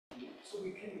So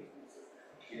we can use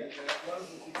this. And one of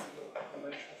the things that I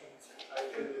mentioned from this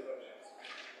ideal emergence.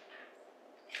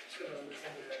 So I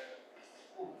understand the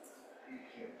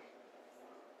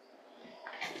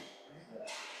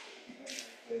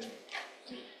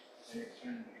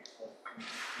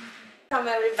Welcome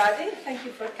everybody, thank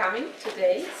you for coming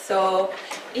today. So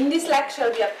in this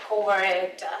lecture we have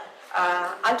covered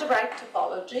algebraic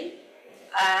topology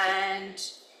and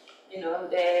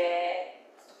the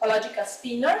topological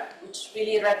spinner, which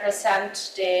really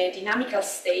represents the dynamical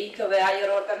state of a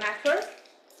higher order network.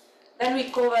 Then we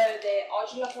cover the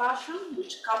Hodge Laplacian,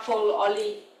 which couple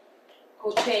only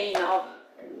cochain of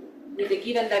with a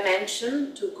given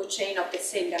dimension to cochain of the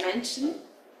same dimension.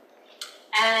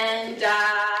 And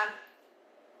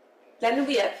then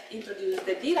we have introduced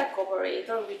the Dirac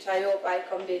operator, which I hope I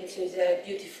convince you is a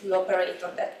beautiful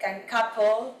operator that can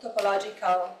couple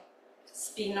topological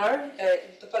spinor,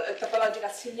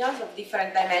 topological signals of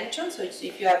different dimensions. So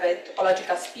if you have a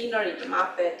topological spinor, you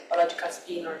map a topological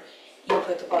spinor into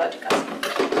a topological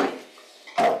spinor.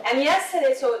 Right? And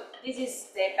yesterday, so this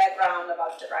is the background of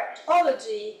algebraic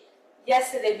topology.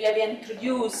 Yesterday we have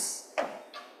introduced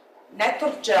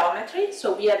network geometry,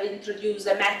 so we have introduced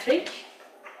a metric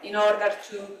in order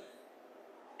to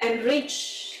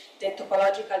enrich the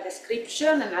topological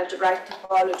description and algebraic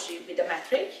topology with a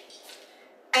metric.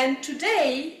 And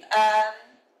today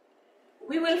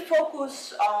we will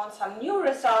focus on some new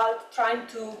results trying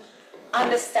to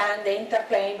understand the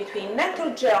interplay between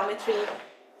network geometry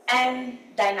and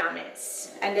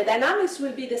dynamics. And the dynamics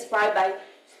will be described by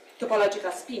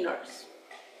topological spinors.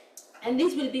 And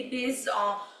this will be based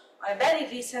on a very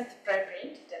recent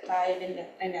preprint that I have in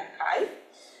the archive.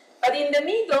 But in the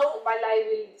middle, while I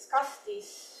will discuss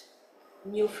this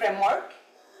new framework,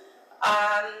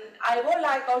 I would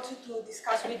like also to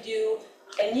discuss with you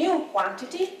a new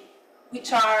quantity,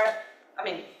 which are,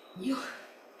 new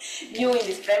in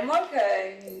this framework,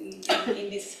 in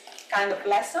this kind of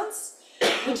lessons,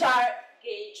 which are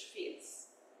gauge fields.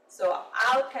 So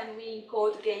how can we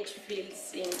encode gauge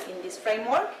fields in this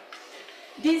framework?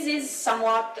 This is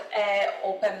somewhat an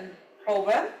open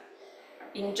problem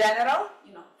in general,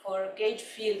 for gauge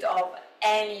field of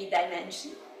any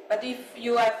dimension. But if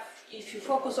you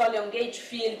focus only on gauge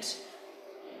field,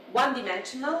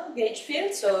 one-dimensional gauge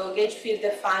field, so gauge field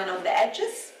defined on the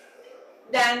edges,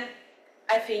 then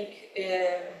I think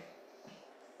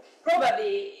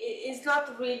probably it's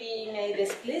not really made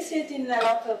explicit in a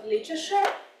lot of literature,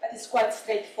 but it's quite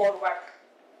straightforward.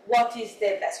 What is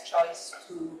the best choice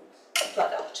to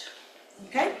adopt?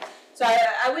 Okay, so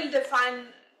I will define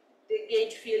the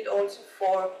gauge field also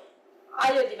for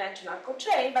higher dimensional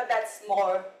cochain, but that's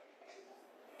more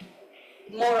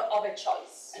of a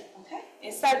choice. Okay.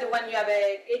 Instead, when you have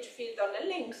a gauge field on the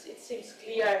links, it seems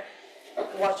clear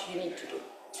what you need to do.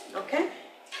 Okay.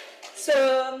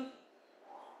 So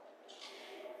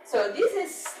this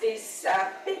is this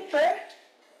paper.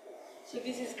 So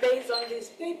this is based on this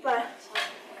paper.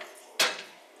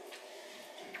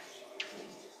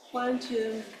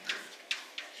 Quantum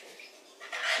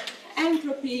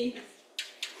entropy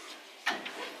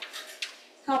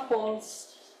couples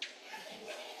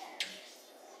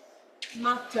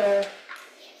matter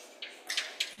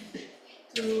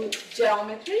to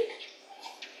geometry.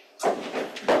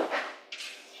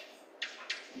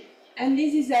 And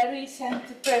this is a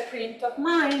recent preprint of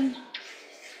mine.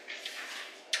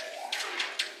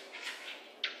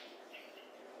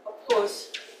 Of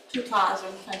course,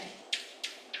 2020.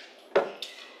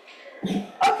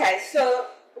 Okay, so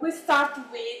we start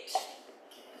with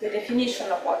the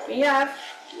definition of what we have.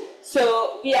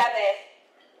 So we have a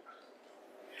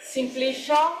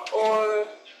simplicial or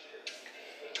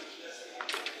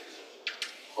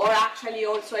actually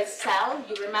also a cell.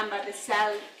 You remember the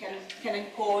cell can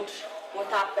encode what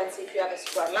happens if you have a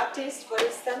square lattice, for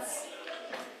instance,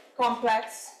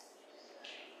 complex.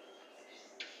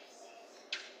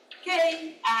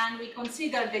 Okay, and we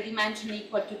consider the dimension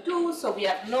equal to 2, so we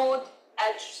have node,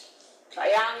 edge,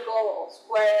 triangle or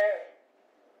square,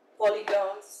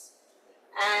 polygons,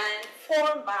 and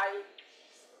formed by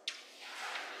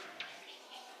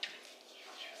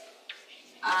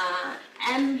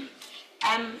M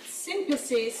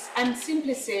simplices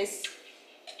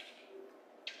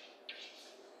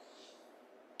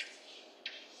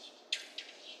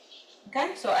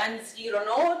okay, so N0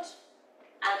 node,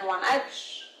 N1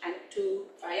 edge, N2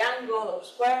 triangle or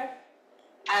square,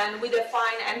 and we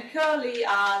define N curly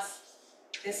as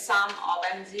the sum of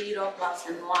N0 plus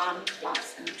N1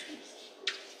 plus N2.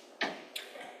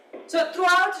 So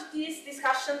throughout this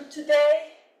discussion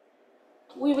today,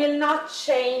 we will not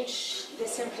change the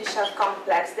simplicial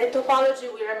complex. The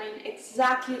topology will remain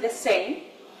exactly the same,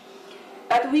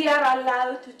 but we are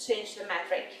allowed to change the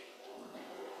metric.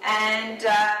 And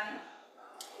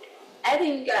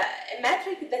adding a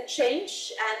metric that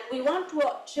change, and we want to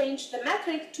change the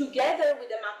metric together with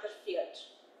the matter field.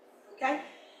 Okay?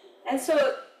 And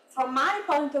so, from my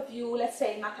point of view, let's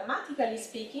say mathematically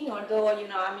speaking, although I'm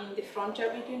in the frontier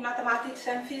between mathematics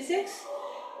and physics,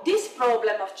 this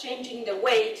problem of changing the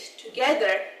weight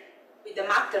together with the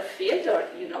matter field, or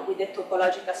with the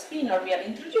topological spinor we have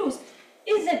introduced,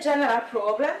 is a general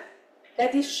problem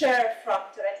that is shared from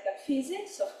theoretical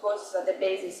physics, of course, at the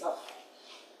basis of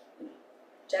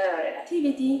general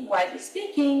relativity, widely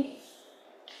speaking.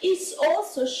 It's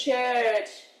also shared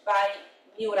by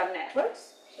neural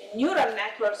networks. In neural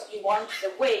networks, you want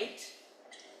the weight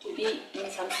to be, in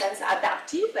some sense,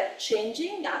 adaptive and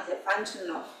changing as a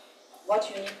function of what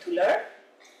you need to learn.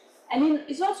 And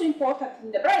it's also important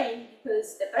in the brain,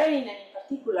 because the brain, and in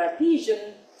particular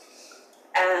vision,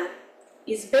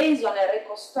 is based on a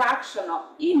reconstruction of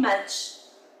image,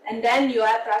 and then you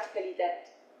have practically that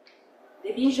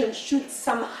the vision should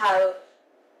somehow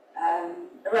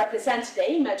represent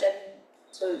the image and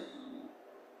so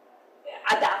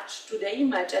adapt to the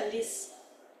image, and this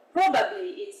probably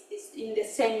is in the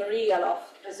same realm of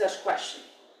research question.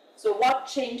 So what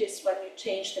changes when you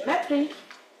change the metric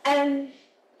and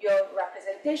your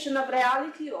representation of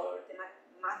reality, or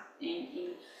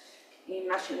in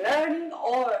machine learning,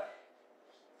 or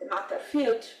the matter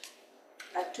field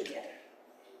together?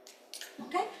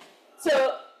 Okay?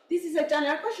 So this is a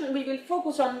general question. We will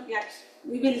focus on,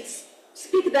 we will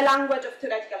speak the language of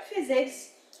theoretical physics,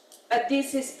 but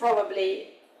this is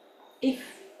probably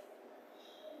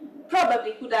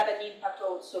could have an impact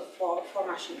also for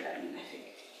machine learning, I think.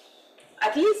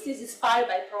 At least this is inspired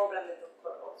by problems that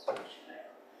occur also in machine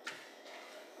learning.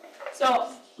 So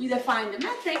we define the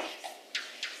metric,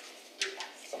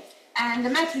 and the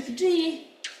metric G,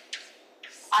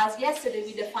 as yesterday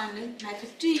we defined the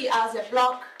metric G as a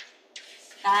block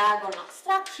diagonal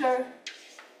structure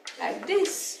like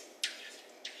this,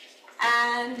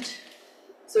 and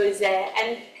so it's a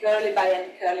n curly by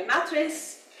n curly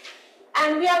matrix,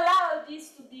 and we allow this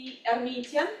to be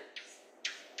Hermitian,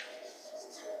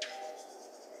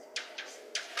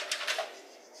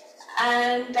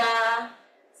 and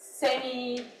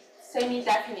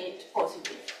semi-definite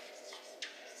positive.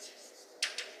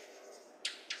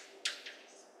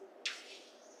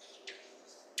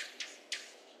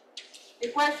 The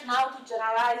question how to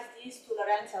generalize this to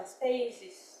Lorentzian space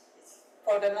is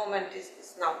for the moment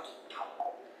is not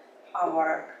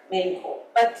our main goal,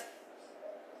 but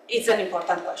it's an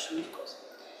important question, of course.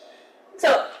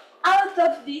 So out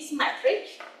of this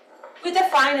metric, we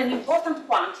define an important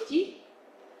quantity,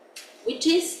 which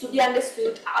is to be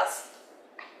understood as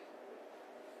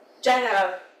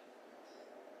general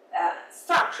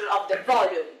structure of the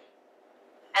volume.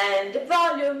 And the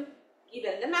volume,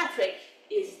 given the metric,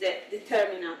 is the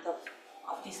determinant of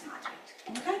this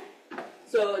metric. Okay?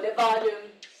 So the volume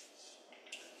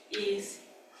is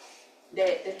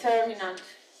the determinant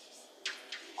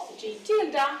of G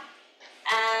tilde,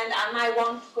 and I might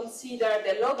want to consider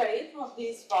the logarithm of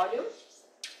this volume,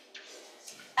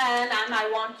 and I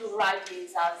might want to write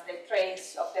this as the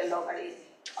trace of the logarithm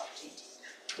of G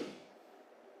tilde.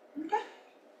 Okay?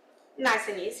 Nice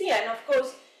and easy, and of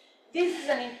course, this is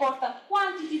an important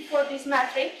quantity for this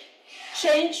metric,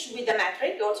 change with the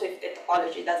metric, also if the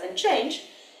topology doesn't change,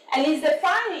 and is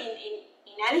defined in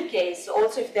any case,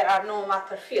 also if there are no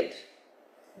matter field.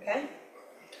 Okay?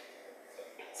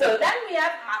 So then we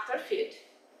have matter field.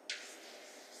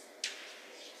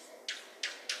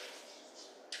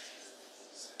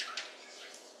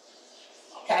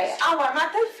 Okay, our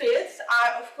matter fields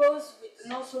are, of course, with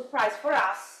no surprise for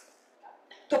us,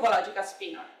 topological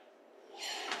spinor.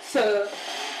 So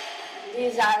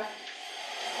these are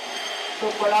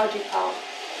topological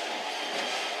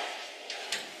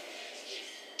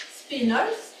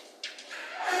spinors,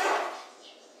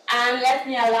 and let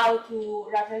me allow to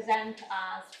represent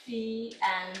as P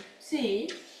and C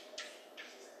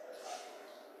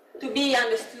to be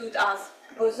understood as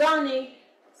bosonic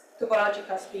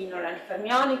topological spinor and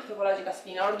fermionic topological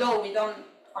spinor, although we don't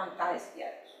quantize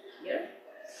yet here.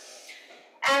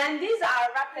 And these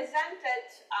are represented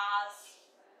as,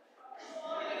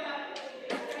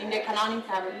 in the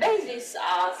canonical basis,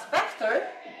 as vector.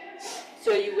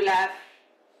 So you will have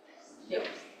the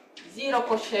 0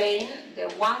 cochain, the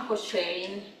 1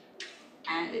 cochain,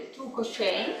 and the 2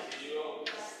 cochain.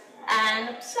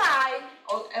 And psi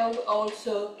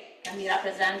also can be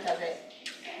represented as a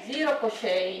 0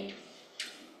 cochain,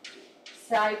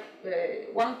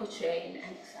 one cochain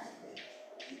and cycle.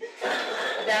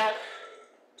 There are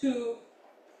two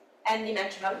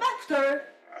n-dimensional vectors,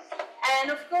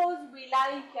 and of course we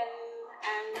like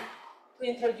to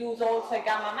introduce also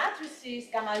gamma matrices,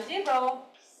 gamma 0,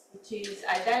 which is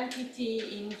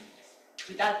identity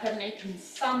with alternating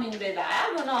sum in the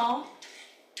diagonal.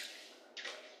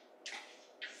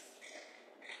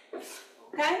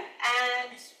 Okay,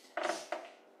 and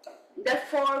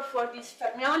therefore for this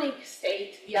fermionic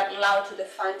state we are allowed to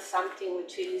define something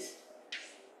which is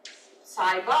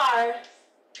psi bar,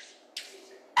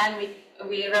 and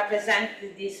we represent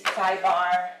this psi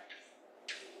bar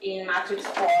in matrix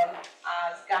form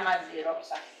as gamma 0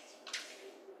 psi.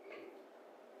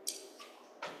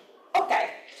 Okay,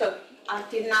 so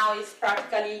until now is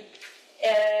practically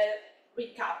a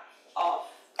recap of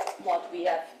what we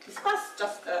have discussed,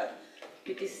 just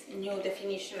with this new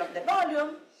definition of the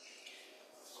volume.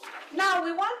 Now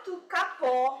we want to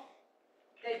couple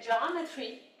the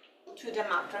geometry to the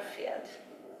matter field.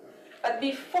 But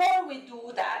before we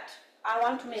do that, I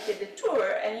want to make a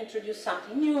detour and introduce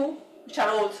something new, which are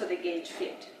also the gauge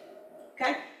field.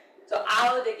 Okay? So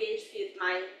how the gauge field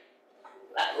might,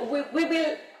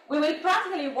 we will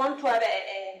practically want to have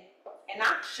an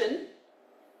action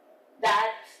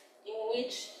that in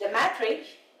which the metric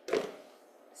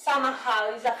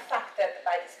somehow is affected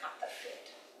by this matter field.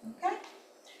 Okay?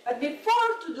 But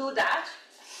before to do that,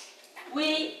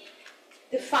 we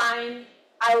define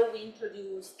how we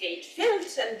introduce gauge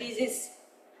fields, and this is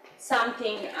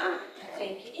something I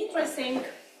think interesting.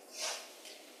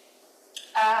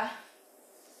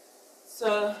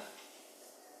 So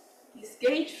this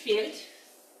gauge field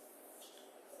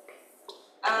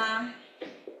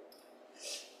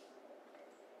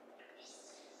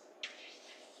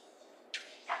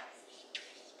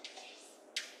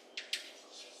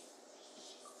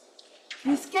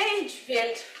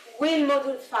will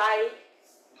modify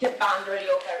the boundary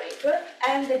operator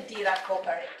and the Dirac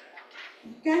operator.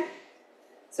 Okay?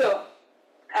 So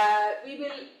we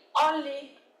will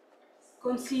only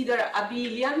consider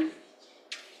abelian,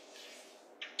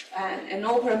 and an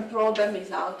open problem is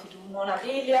how to do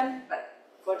non-abelian, but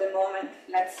for the moment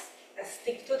let's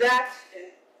stick to that.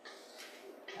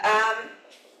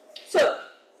 So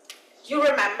you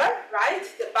remember, right?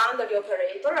 The boundary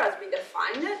operator as we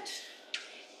defined it.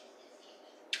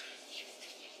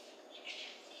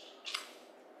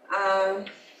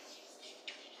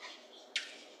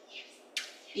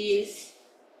 Is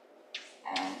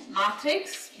a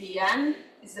matrix Bn,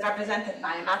 is represented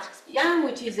by a matrix Bn,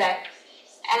 which is a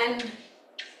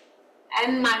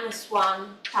n minus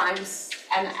 1 times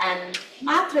an n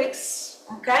matrix,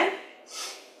 okay?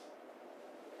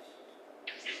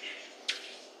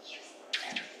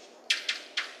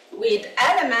 With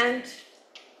element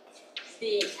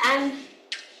the n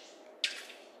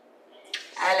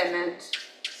element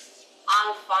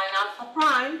alpha and alpha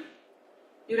prime.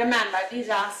 You remember these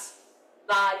are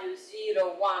values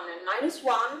 0, 1, and minus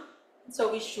 1.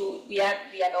 So we have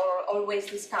always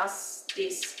discussed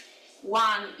this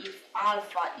 1 if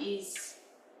alpha is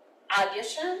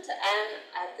adjacent and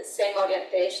at the same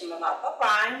orientation of alpha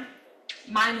prime,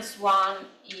 minus 1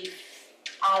 if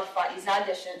alpha is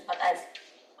adjacent but has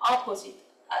opposite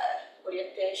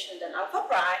orientation than alpha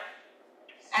prime,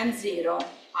 and 0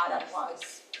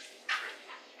 otherwise.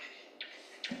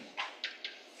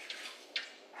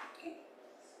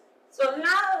 So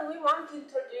now we want to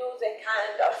introduce a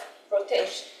kind of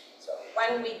rotation. So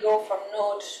when we go from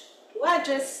nodes to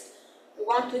edges, we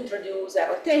want to introduce a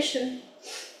rotation.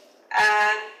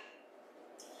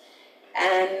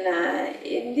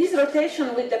 In this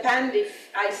rotation will depend if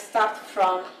I start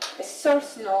from a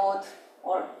source node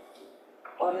or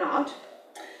not.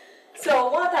 So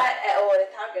or a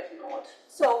target node.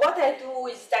 So what I do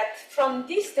is that from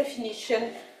this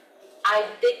definition, I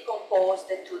decompose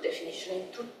the two definitions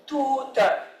into two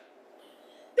terms.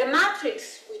 The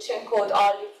matrix which encode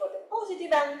only for the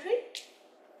positive entry,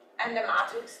 and the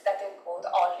matrix that encode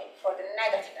only for the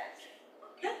negative entry.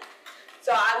 Okay?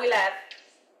 So I will have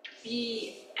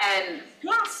Bn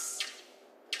plus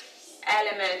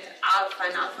element alpha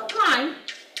and alpha prime,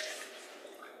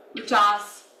 which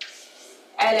has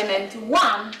element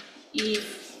 1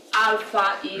 if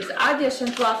alpha is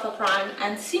adjacent to alpha prime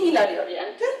and similarly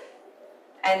oriented,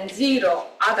 and 0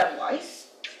 otherwise.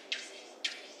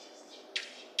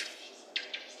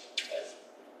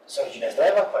 Sorry, Ginestra, I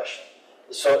have a question.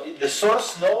 So the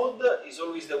source node is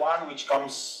always the one which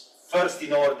comes first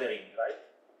in ordering, right?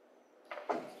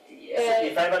 So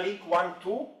if I have a link 1,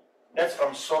 2, that's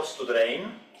from source to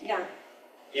drain. Yeah.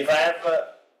 If I have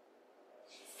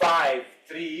 5,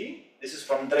 3, this is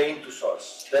from drain to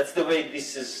source. That's the way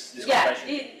this Yeah,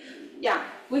 convention. yeah,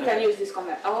 we can use this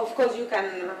convention. Of course, you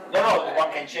can. No,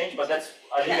 one can change, but that's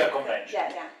a legal convention.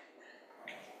 Yeah, yeah.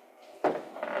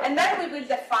 And then we will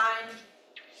define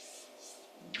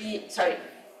Bn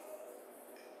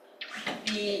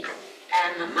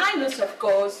minus, of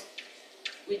course,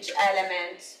 which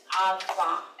elements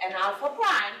alpha and alpha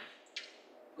prime,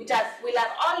 which will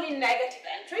have only negative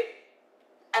entry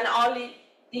and only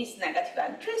this negative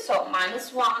entry, so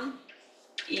 -1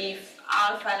 if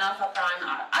alpha and alpha prime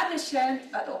are adjacent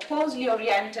but oppositely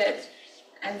oriented,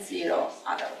 and 0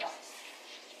 otherwise.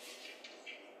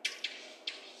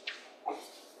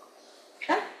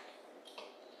 Okay?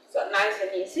 So nice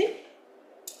and easy.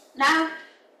 Now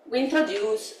we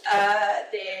introduce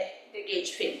the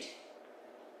gauge field.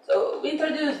 So we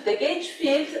introduce the gauge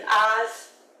field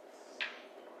as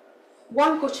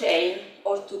one cochain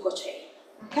or two cochain.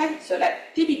 Okay, so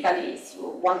like typically it's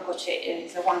one cochain,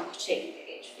 the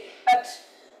gauge field. But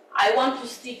I want to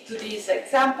stick to this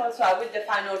example, so I will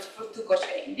define also for two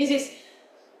cochain. This is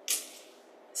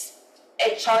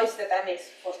a choice that I make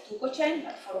for two cochain,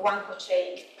 but for one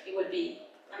cochain it will be,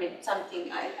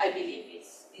 something I believe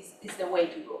is the way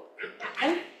to go.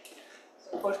 Okay?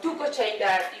 So for two cochain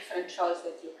there are different choices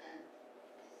that you can.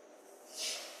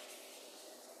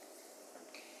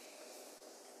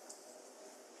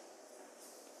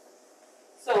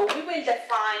 So we will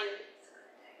define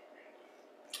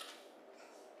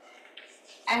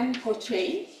n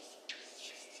cochain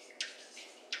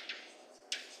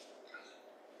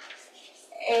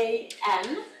an,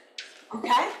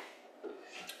 okay?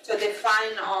 So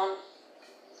define on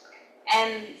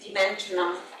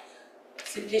n-dimensional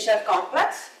simplicial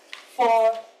complex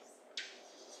for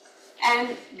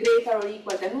n greater or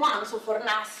equal than 1, so for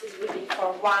NAS it will be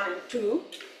for 1 and 2.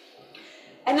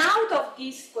 And out of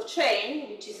this cochain,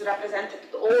 which is represented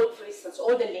all, for instance,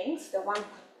 all the links, the one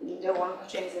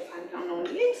cochain is defined on all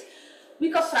the links,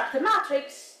 we construct a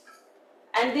matrix,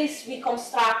 and this we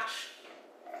construct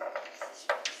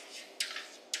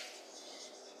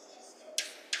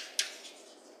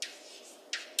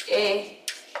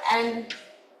an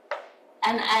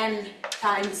n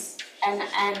times an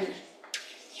n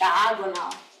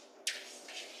diagonal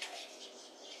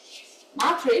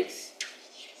matrix,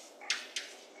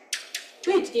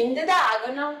 which in the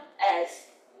diagonal has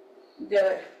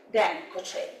the then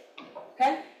cochain.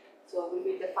 Okay? So we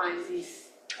will define this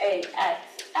A at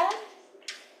n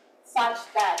such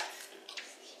that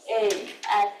A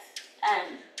at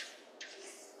n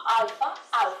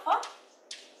alpha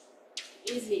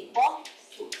is equal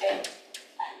to A n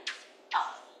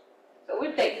alpha. So we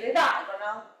take the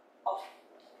diagonal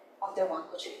of the one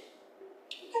cochain.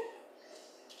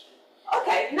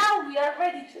 Okay, now we are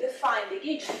ready to define the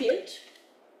gauge field,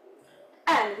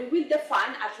 and we will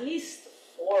define, at least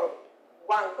for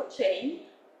one cochain,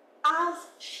 as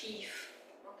sheaf.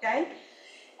 Okay?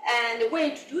 And the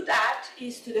way to do that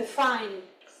is to define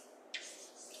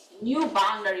new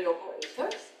boundary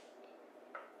operators,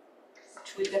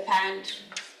 which will depend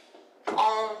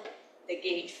on the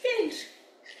gauge field,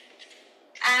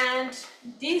 and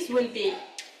this will be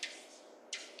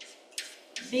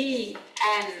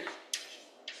Bn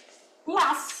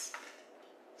plus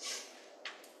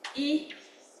e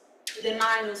to the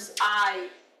minus I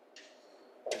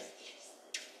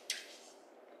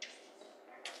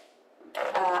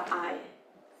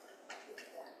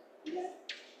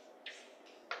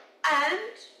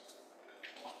and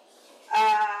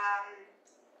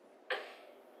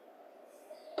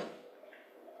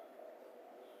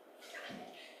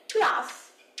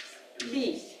plus b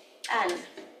n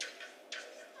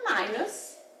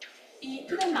minus e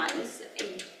to the minus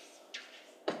a.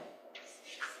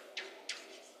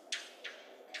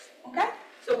 Okay?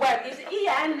 So where this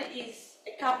en is a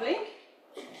coupling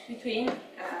between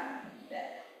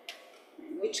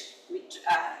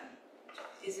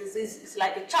this is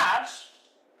like a charge,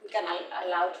 we can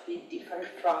allow to be different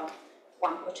from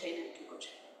one cochain and two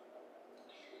cochain.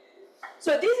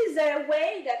 So this is a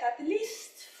way that, at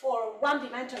least for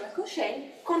one-dimensional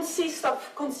cochain, consists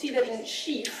of considering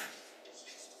sheaf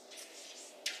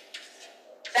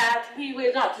that we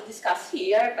will not discuss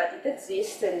here, but it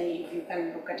exists and you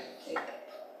can look at it later.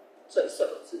 So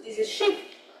this is sheaf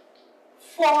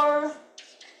for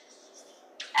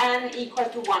n equal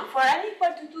to 1. For n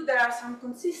equal to 2, there are some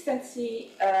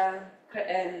consistency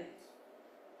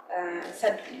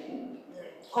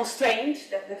constraints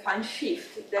that define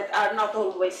shift that are not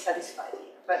always satisfied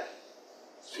here. But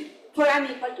for n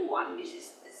equal to 1, this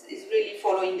is really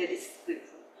following the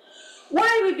description.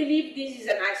 Why we believe this is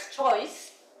a nice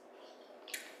choice?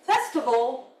 First of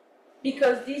all,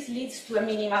 because this leads to a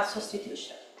minimal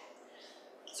substitution.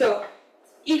 So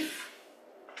if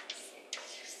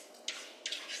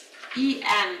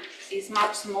En is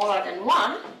much smaller than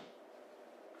 1,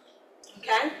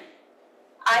 okay,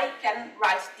 I can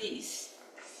write this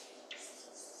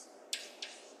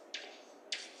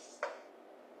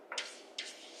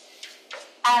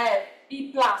I have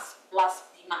B plus plus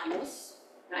B minus,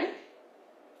 right?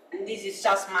 And this is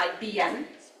just my Bn.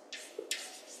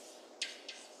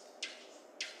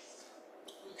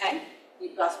 Okay, B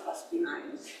plus plus B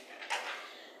minus.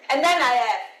 And then I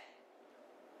have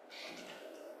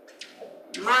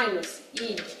minus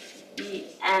E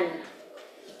Bn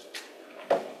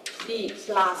B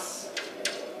plus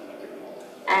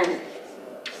N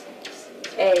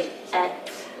A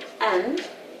at N.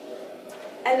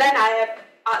 And then I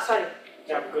have, sorry.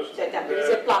 Yeah, because there is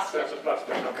a plus here. There's a plus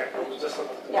there, okay. It was just a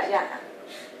Yeah.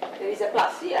 There is a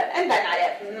plus here. And then I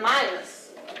have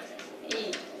minus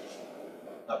E.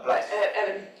 No, plus.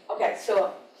 Okay,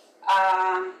 so,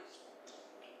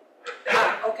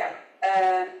 okay.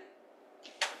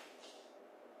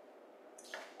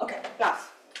 Okay, plus.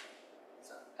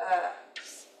 So,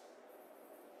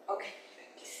 okay,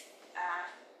 this,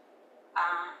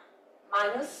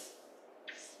 minus.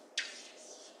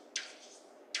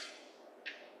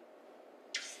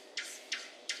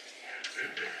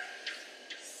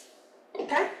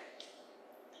 Okay?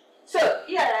 So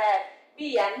here I have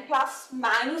Bn plus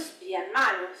minus Bn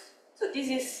minus. So this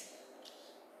is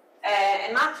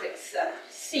a matrix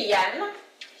Cn,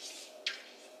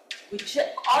 which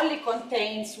only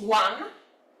contains 1,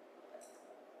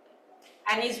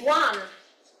 and is 1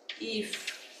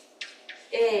 if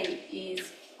A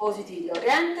is positively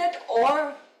oriented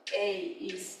or A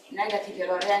is negatively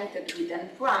oriented with n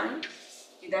prime,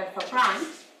 with alpha prime,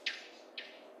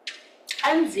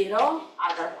 and 0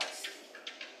 otherwise.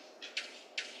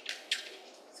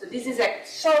 So this is a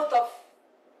sort of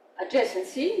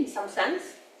adjacency in some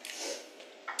sense.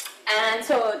 And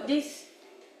so this,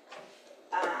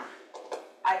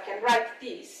 I can write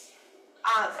this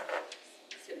as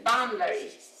the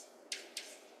boundary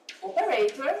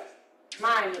operator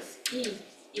minus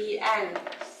En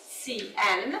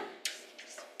Cn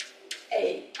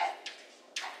A.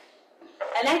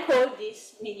 And I call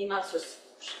this minimal substitution.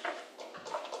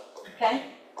 Okay?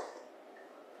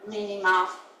 Minimal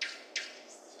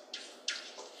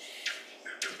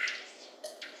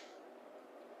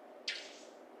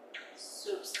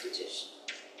substitution.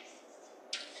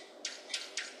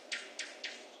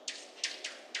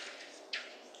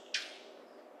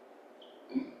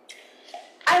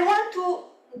 I want to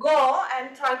go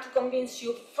and try to convince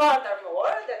you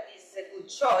furthermore that this is a good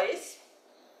choice.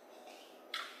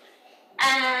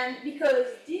 And because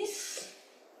this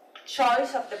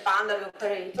choice of the boundary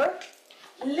operator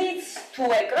leads to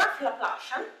a graph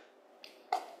Laplacian.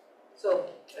 So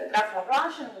the graph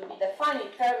Laplacian will be the final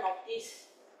term of this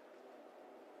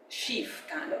sheaf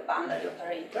kind of boundary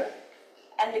operator.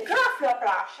 And the graph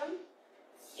Laplacian,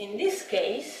 in this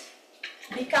case,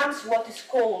 becomes what is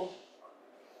called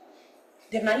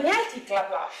the magnetic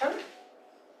Laplacian,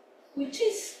 which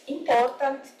is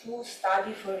important to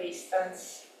study, for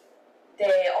instance,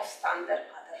 the off-standard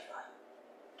butterfly.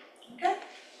 Okay?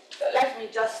 So let me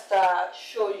just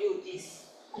show you this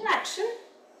connection.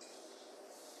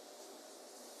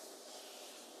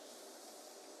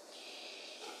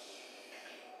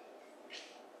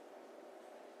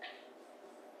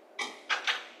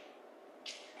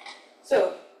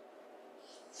 So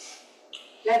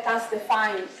let us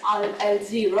define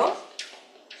L0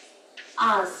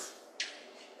 as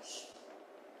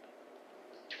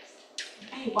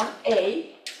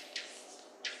B1A,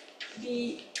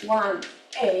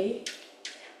 B1A.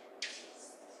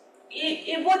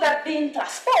 It would have been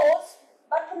transposed,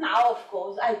 but now, of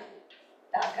course, I put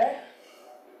dagger.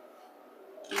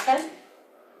 Okay?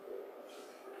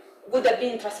 Would have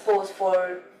been transposed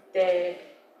for the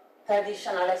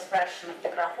traditional expression of the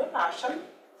graph Laplacian,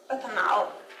 but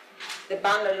now the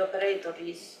boundary operator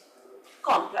is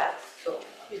complex, so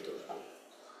we do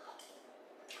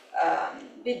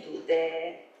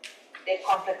the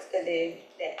complex, the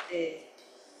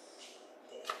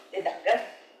dagger.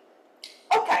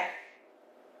 Okay,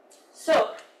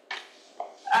 so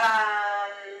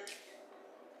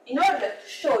in order to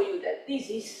show you that this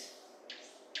is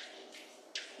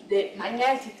the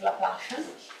magnetic Laplacian,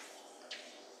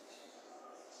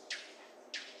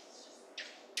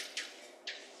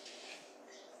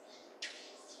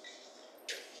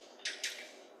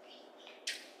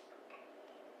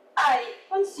 I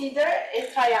consider a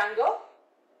triangle.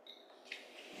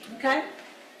 Okay,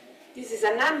 this is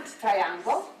an empty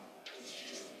triangle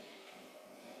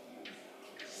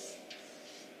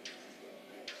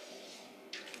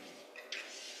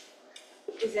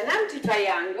is an empty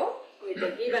triangle with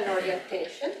a given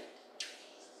orientation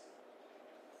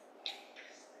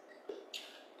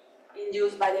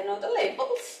induced by the nodal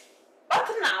labels, but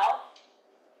now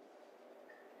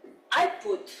I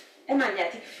put a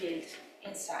magnetic field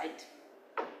inside.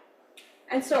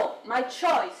 And so my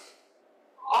choice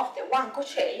of the one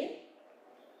cochain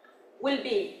will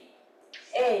be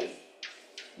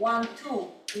A12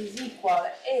 is equal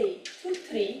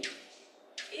A23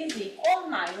 is equal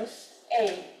minus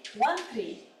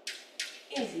A13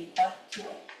 is equal to A.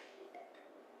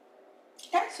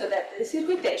 Okay, so that the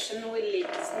circuitation will lead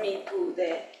me to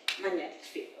the magnetic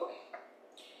field. Okay.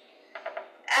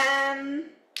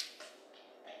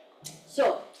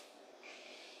 So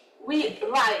we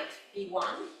write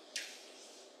B1.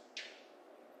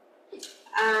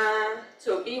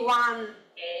 So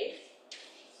B1A,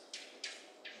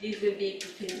 this will be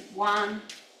between 1,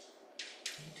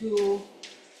 2,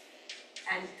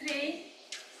 and 3,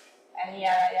 and here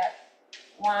I have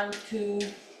 1, 2,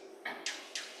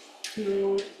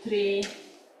 2, 3,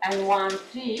 and 1,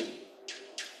 3.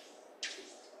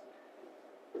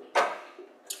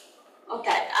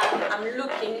 Okay, I'm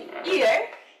looking here.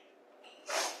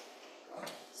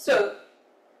 So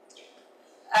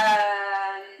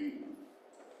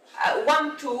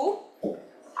 1, 2,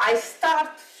 I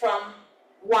start from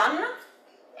 1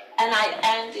 and I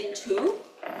end in 2.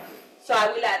 So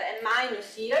I will add a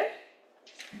minus here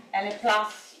and a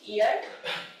plus here.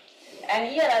 And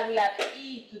here I will have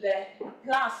e to the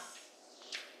plus.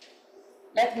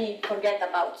 Let me forget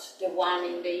about the 1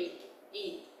 in the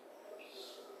e.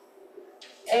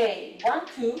 A1,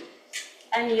 2,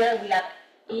 and here we'll have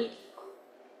e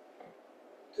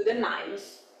to the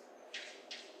minus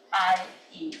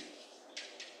I-E,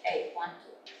 A1,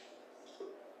 2,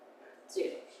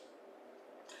 0.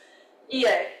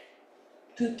 Here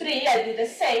to 3, I do the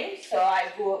same, so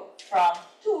I go from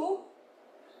 2.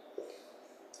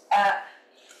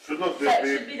 Should not That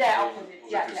be should be the opposite.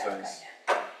 Yeah, positive okay, signs.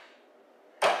 yeah.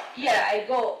 Here I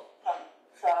go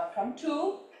from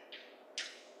 2,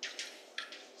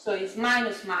 so it's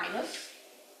minus minus,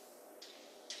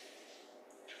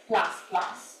 plus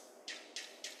plus.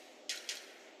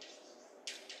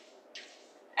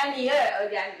 And here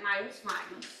again minus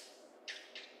minus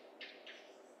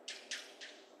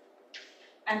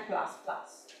and plus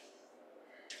plus.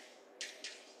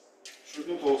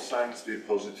 Shouldn't all signs be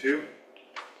positive?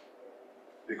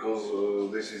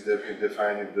 Because this is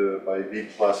defined by B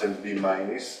plus and B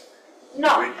minus.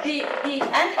 No, Which- the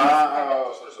and is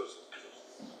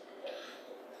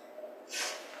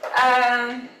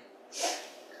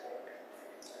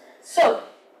sorry. So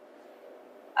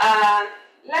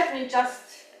let me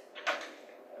just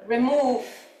remove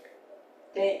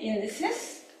the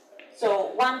indices.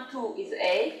 So 1, 2 is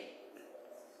A,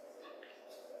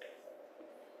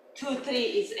 2, 3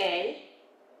 is A,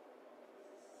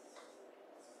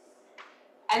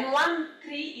 and 1,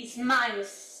 3 is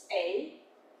minus A.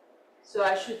 So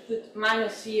I should put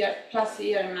minus here, plus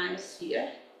here, and minus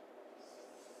here.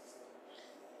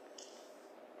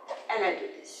 And I do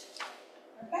this.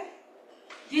 Okay?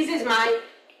 This is my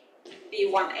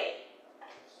B1A.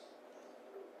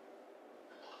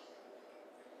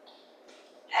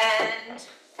 And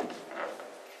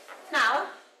now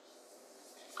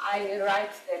I will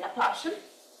write the Laplacian.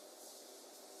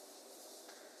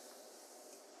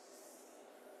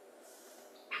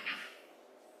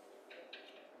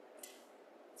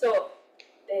 So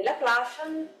the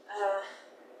Laplacian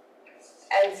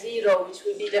L0, which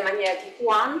will be the magnetic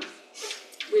one,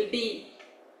 will be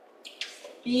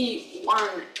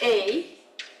B1A,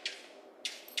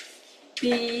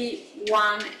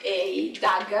 B1A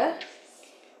dagger.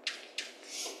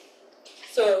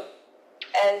 So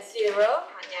L0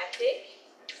 magnetic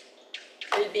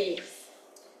will be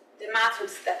the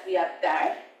matrix that we have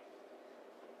there.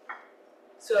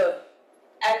 So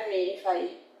help me if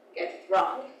I get it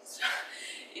wrong. So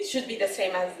it should be the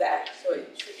same as that. So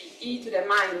it should be e to the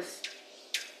minus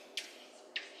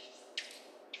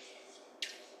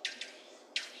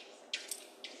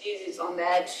this is on the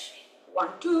edge 1,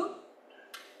 2.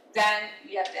 Then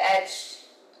we have the edge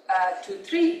 2,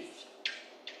 3.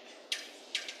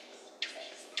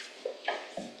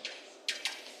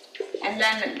 And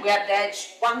then we have the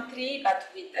edge 1, 3, but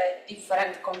with a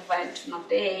different convention of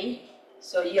the A.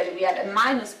 So here we have a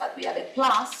minus, but we have a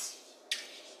plus.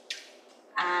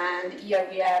 And here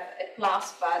we have a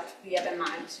plus, but we have a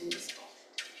minus in this point.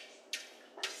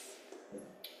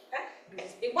 Okay, this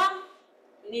is B1.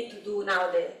 We need to do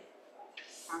now the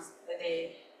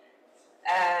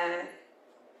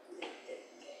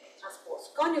transpose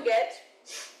conjugate.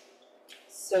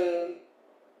 So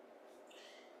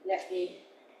let me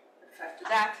refer to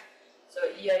that. So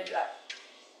here you have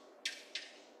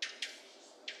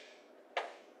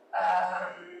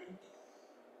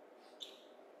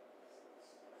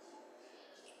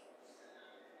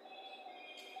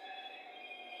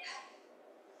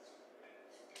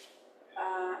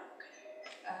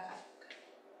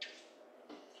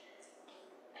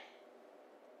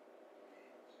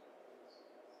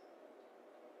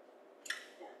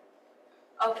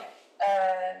okay.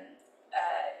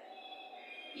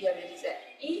 Here it is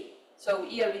E. So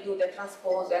here we do the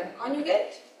transpose and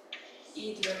conjugate.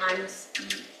 E to the minus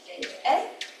E A.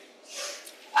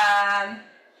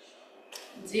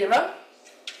 0.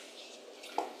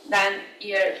 Then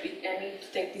here we need to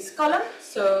take this column.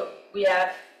 So we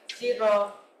have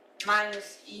 0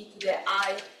 minus E to the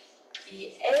I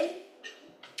E A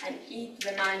and E to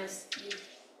the minus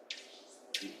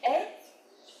E A.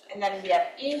 And then we have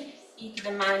E to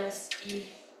the minus E.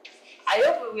 I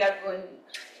hope we are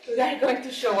going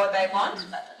to show what I want,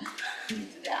 but E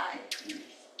to the I.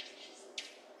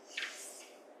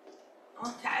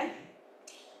 Okay.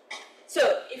 So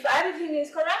if everything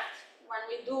is correct, when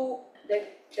we do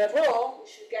the row, we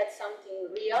should get something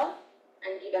real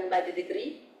and given by the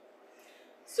degree.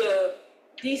 So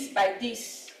this by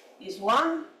this is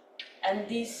 1, and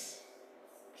this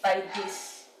by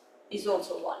this is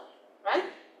also 1, right?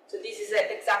 So this is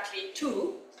exactly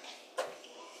 2.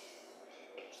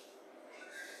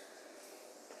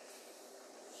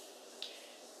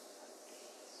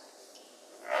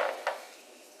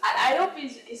 I hope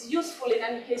it's useful in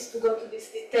any case to go to this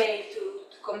detail to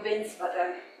convince, but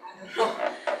I don't know.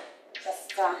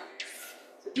 Just, so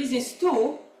this is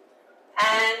 2,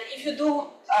 and if you do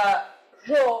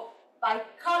row by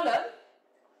column,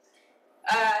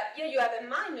 here you have a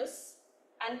minus,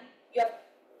 and you have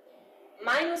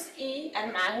minus E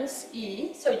and minus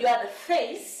E, so you have a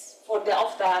face for the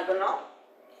off diagonal,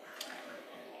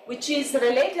 which is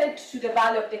related to the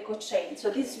value of the cochain. So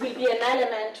this will be an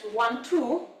element 1,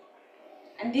 2,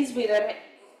 and this will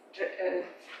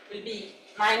be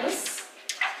minus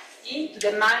E to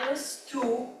the minus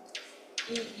 2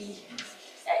 E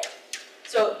A.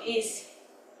 So is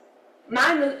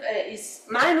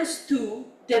minus 2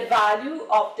 the value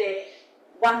of the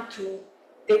 1, 2,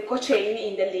 the cochain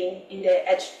in the link in the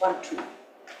edge 1, 2.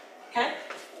 Okay?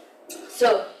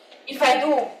 So if I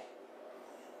do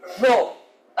row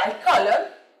by column,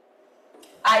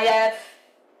 I have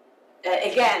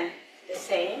again the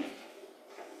same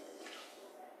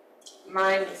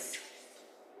minus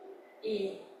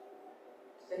E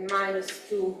the minus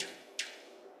 2.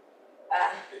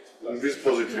 And this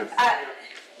positive.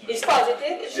 It's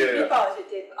positive? It should Yeah. be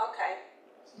positive, okay.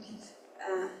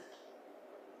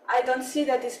 I don't see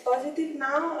that it's positive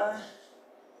now.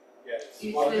 Yes.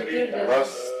 It's One written three the-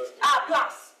 Plus.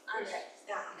 Plus. Okay.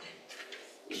 Yeah, okay.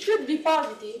 It should be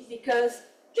positive because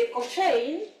the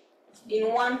cochain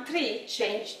in 1, 3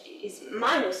 change is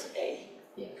minus A.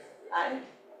 Right?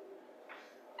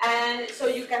 And so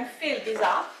you can fill this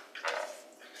up.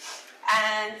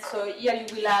 And so here you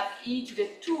will have E to the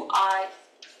 2I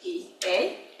E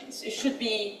A. So it should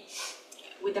be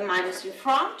with the minus in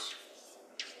front.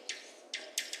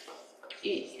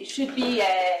 It should be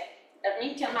a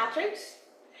Hermitian matrix.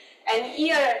 And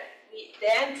here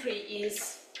the entry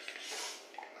is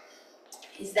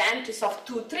the entries of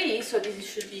 2, 3, so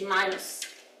this should be minus,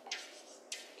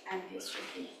 and this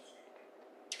should be.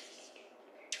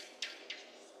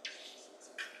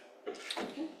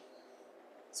 Okay.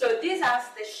 So this has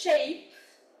the shape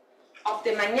of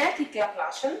the magnetic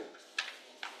Laplacian,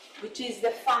 which is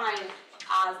defined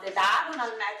as the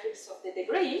diagonal matrix of the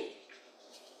degree,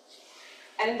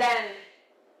 and then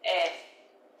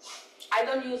I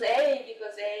don't use A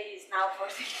because A is now for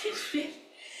simplicity.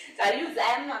 So I use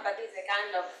M, but it's a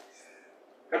kind of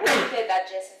weighted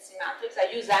adjacency matrix. I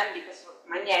use M because of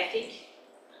magnetic.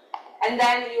 And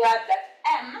then you have that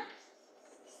M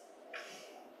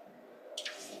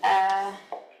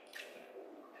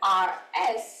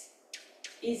Rs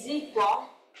is equal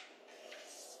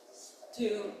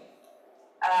to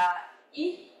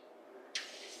E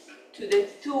to the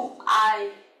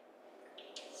 2I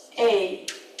A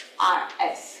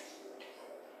Rs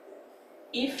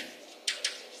if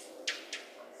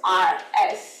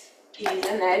Rs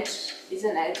is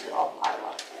an edge of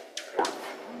our graph,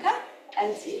 okay?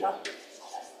 And 0.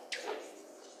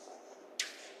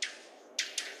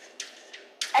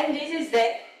 And this is the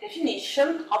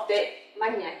definition of the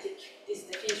magnetic. This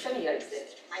definition here is the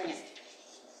magnetic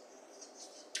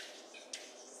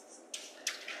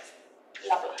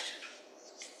Laplacian.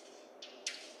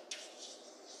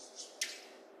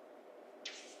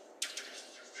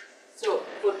 So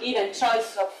for given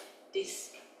choice of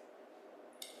this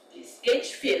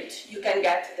gauge field, you can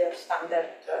get the standard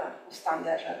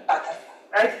butterfly,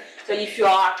 right? So if you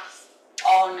are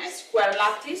on a square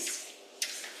lattice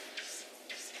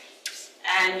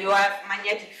and you have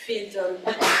magnetic field on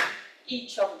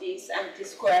each of these empty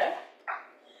square,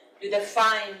 you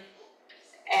define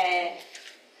a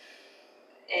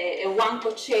one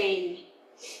chain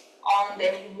on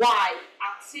the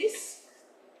y-axis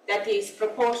that is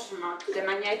proportional to the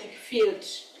magnetic field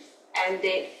and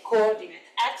the coordinate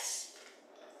x,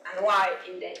 and y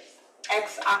in the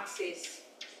x-axis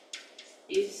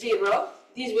is 0.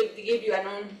 This will give you a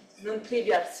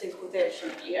non-trivial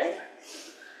circulation here,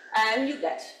 and you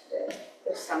get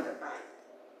the standard value.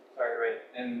 Sorry, right.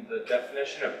 And the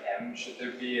definition of M, should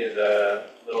there be the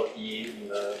little e in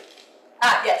the...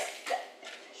 Ah, yes.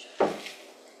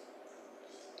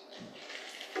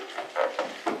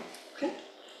 Okay.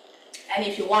 And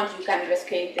if you want, you can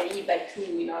rescale the e by 2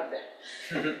 in order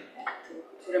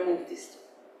to remove this.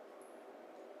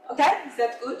 Okay, is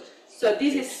that good? So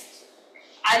this is,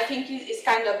 I think, is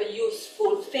kind of a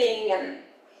useful thing, and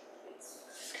it's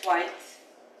quite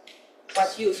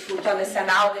useful to understand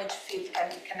how the edge field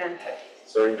can enter.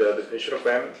 So in the definition of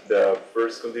M, the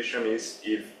first condition is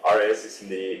if RS is in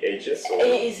the edges, or?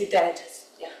 Is it edges,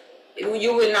 yeah.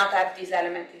 You will not have this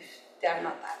element if they are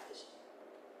not edges.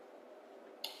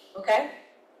 Okay?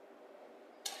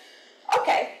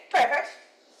 Okay, perfect.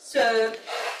 So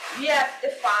we have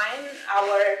defined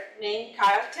our main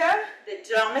character, the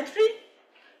geometry,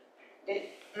 the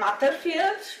matter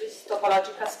field with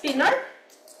topological spinor,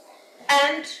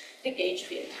 and the gauge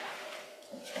field.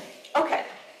 Okay.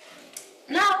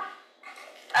 Now,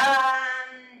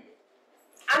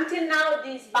 until now,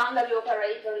 this boundary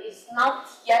operator is not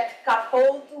yet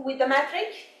coupled with the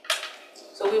metric.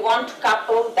 So we want to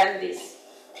couple then this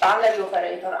boundary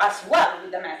operator as well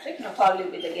with the metric, not only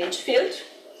with the gauge field.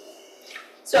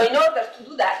 So in order to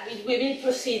do that, we will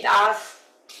proceed as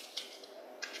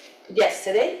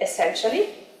yesterday,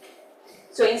 essentially.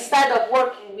 So instead of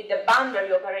working with the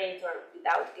boundary operator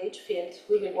without gauge field,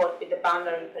 we will work with the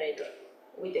boundary operator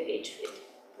with the gauge field.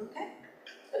 Okay?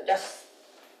 So just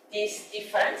this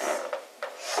difference.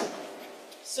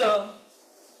 So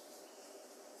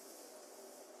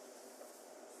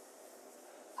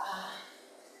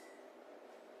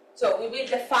we will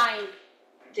define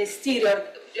the stereo.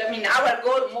 I mean, our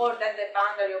goal more than the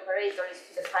boundary operator is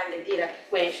to define the Dirac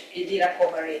equation, the Dirac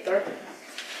operator.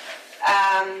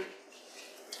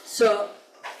 So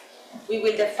we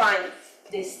will define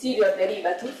the stereo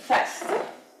derivative first.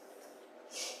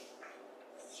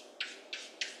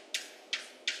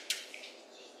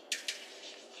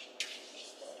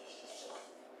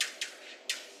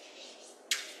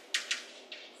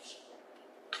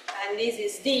 And this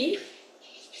is D,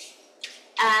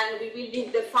 and we will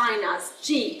define as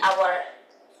G our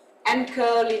n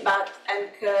curly but n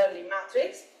curly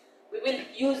matrix. We will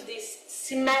use this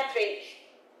symmetric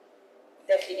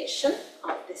definition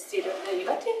of the stereo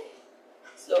derivative.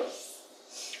 So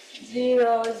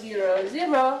 0, 0,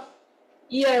 0.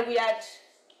 Here we had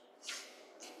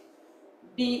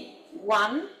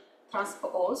B1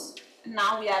 transpose.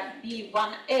 Now we have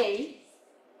B1A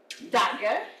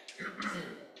dagger.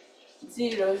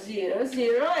 0, 0,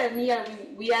 0, and here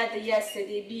we had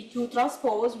yesterday B2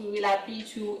 transpose, we will have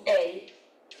B2A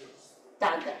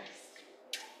dagger.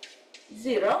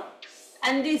 0,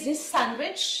 and this is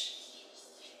sandwich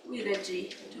with a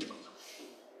G2,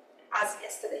 as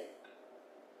yesterday.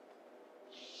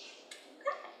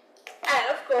 Okay. And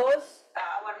of course,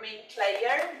 our main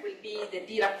player will be the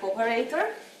Dirac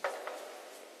operator.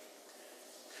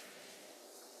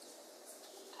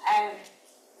 And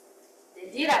the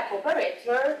Dirac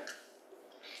operator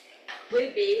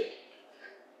will be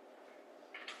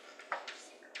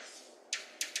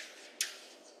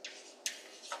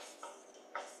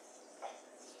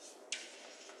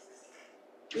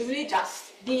just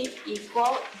D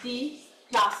equal D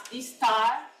plus D star,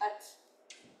 but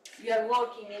we are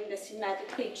working in the symmetric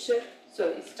picture, so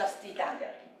it's just D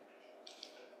dagger.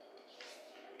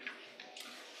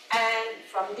 And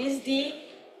from this D,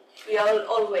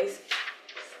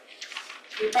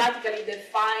 we practically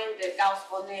define the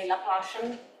Gauss-Bonnet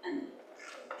Laplacian, and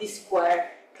this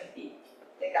square will be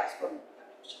the Gauss-Bonnet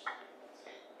Laplacian.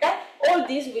 Okay? All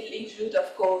this will include,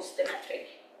 of course, the metric.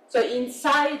 So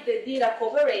inside the Dirac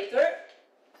operator,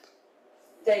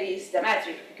 there is the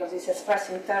metric, because it's expressed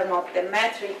in terms of the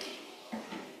metric,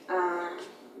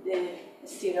 the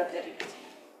stereo derivative.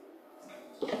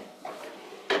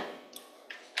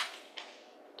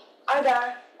 Are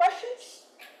there questions?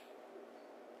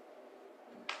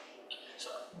 So,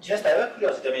 just I have a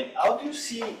curiosity. I mean, how do you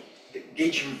see the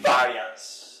gauge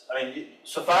invariance I mean,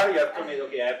 so far you have told me,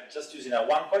 okay, I'm just using a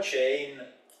one chain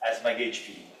as my gauge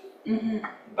field.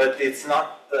 But it's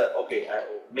not, okay,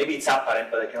 maybe it's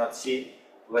apparent, but I cannot see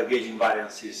where gauge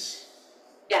invariance is.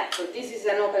 Yeah, so this is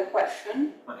an open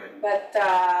question. Okay. But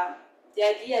the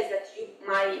idea is that you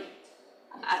might,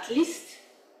 at least,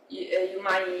 you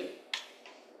might,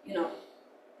 you know,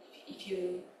 if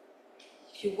you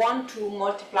want to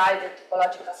multiply the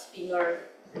topological spinor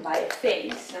by a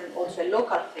phase and also a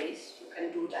local phase, you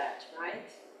can do that, right?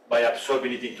 By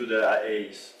absorbing it into the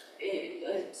A's.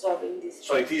 Absorbing this.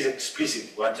 So it is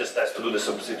explicit, one just has to do the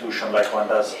substitution like one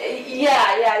does. Yeah.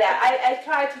 I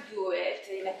tried to do it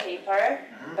in a paper,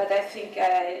 but I think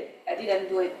I didn't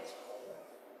do it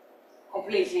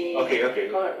completely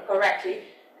correctly.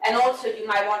 And also you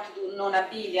might want to do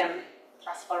non-abelian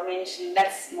transformation,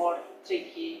 that's more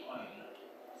tricky.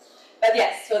 But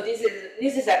yes, so this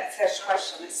is a research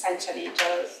question essentially.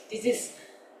 This is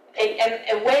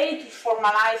a way to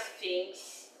formalize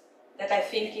things that I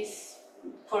think is,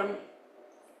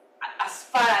 as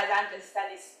far as I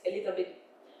understand, is a little bit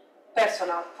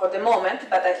personal for the moment,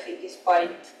 but I think it's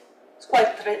quite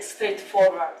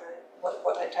straightforward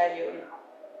what I tell you now.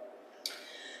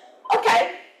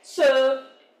 Okay, so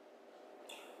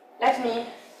let me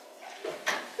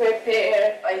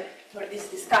prepare for this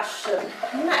discussion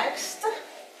next.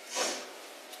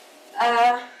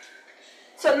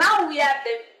 So now we have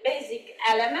the basic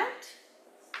element.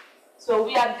 So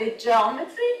we have the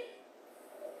geometry,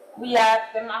 we have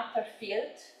the matter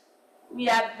field, we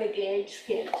have the gauge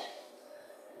field.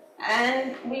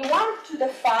 And we want to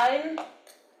define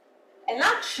an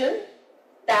action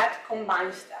that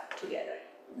combines them together.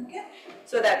 Okay?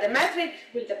 So that the metric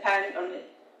will depend on the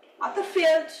matter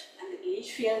field and the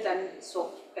gauge field, and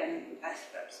so and vice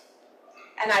versa.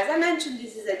 And as I mentioned,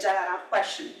 this is a general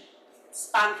question. It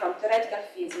spans from theoretical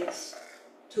physics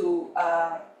to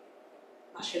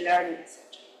machine learning,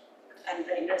 etc., and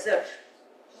brain research.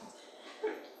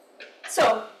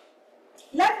 So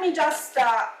let me just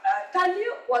tell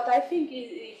you what I think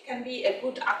it can be a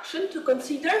good action to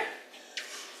consider.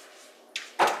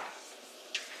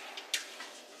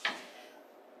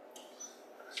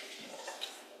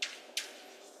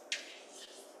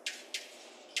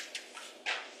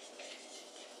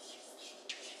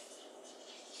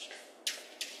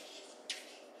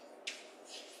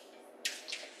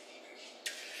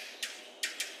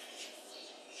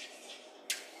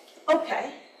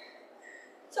 Okay,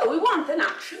 so we want an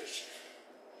action,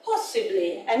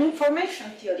 possibly an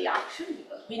information theory action,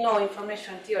 because we know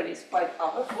information theory is quite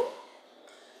powerful,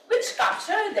 which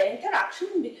captures the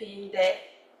interaction between the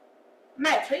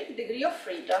metric degree of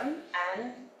freedom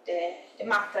and the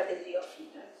matter degree of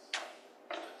freedom.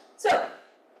 So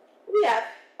we have,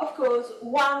 of course,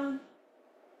 one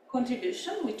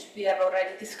contribution which we have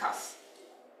already discussed,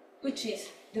 which is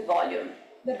the volume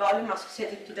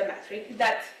associated to the metric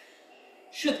that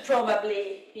should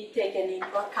probably be taken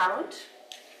into account.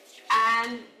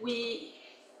 And we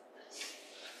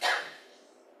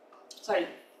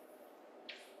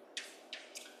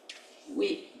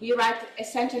write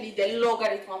essentially the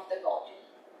logarithm of the volume.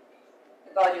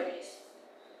 The volume is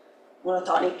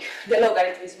monotonic. The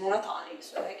logarithm is monotonic,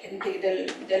 so I can take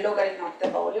the logarithm of the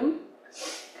volume.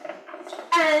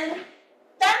 And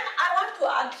then I want to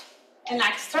add an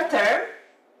extra term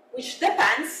which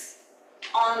depends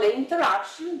on the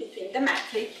interaction between the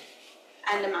metric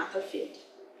and the matter field.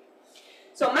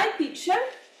 So my picture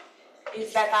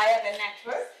is that I have a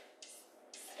network,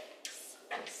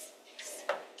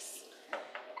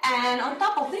 and on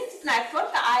top of this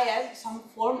network I have some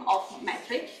form of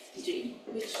metric G,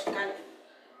 which can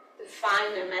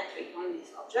define a metric on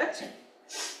this object.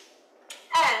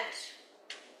 And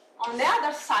on the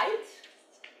other side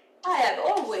I have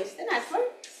always the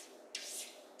network,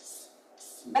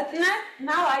 but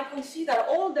now I consider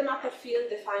all the matter field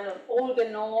defined on all the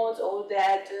nodes, all the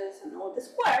edges, and all the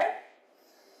square,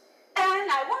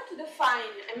 and I want to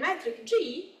define a metric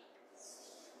G,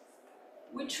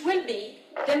 which will be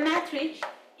the metric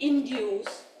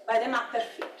induced by the matter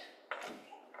field.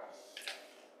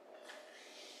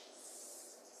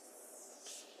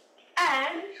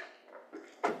 And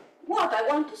what I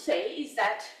want to say is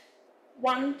that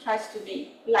one tries to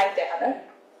be like the other.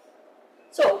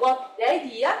 So what the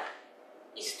idea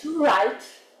is to write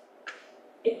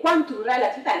a quantum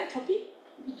relative entropy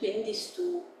between these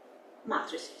two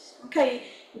matrices. Okay,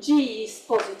 G is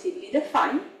positively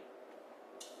defined,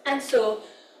 and so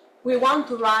we want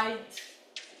to write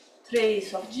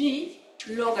trace of G,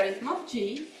 logarithm of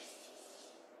G,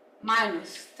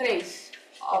 minus trace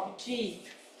of G,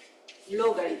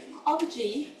 logarithm of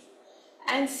G,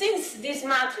 and since this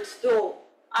matrix, though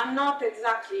are not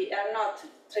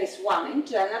trace 1 in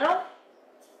general,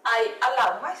 I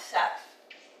allow myself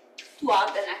to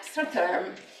add an extra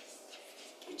term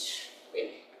which will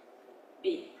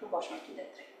be proportional to the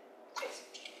trace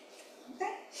of G.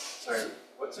 Okay? Sorry,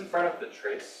 what's in front of the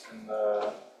trace in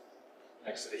the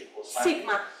next to the equal sign?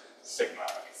 Sigma.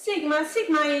 Sigma.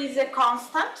 Sigma is a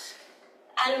constant,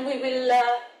 and we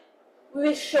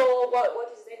will show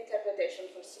what is the interpretation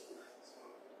for sigma.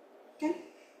 Okay?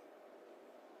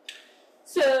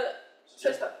 So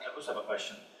Just I also have a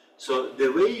question. So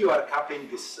the way you are coupling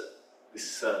this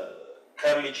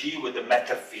curly G with the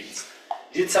matter fields,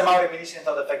 is it somehow reminiscent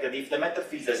of the fact that if the matter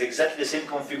field has exactly the same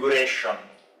configuration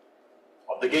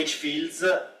of the gauge fields,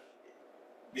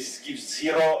 this gives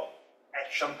zero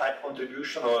action type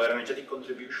contribution or energetic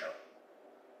contribution?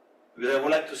 Because I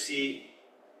would like to see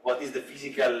what is the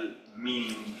physical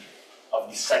meaning of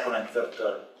the second and third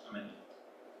term. I mean,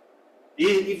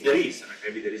 if there is, I mean,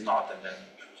 maybe there is not, and then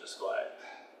we should just go ahead.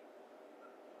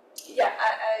 yeah,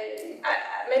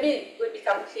 maybe it will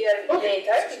become clear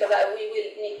later, because we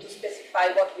will need to specify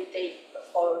what we take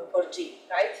for G,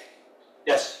 right?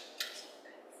 Yes.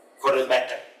 For the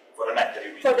matter.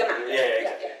 You mean? For the matter. Yeah,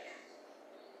 exactly.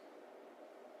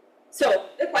 So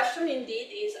the question indeed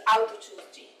is how to choose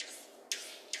G.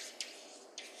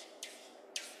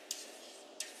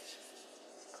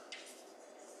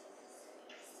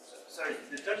 Sorry,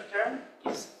 the third term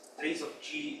is trace of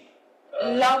G.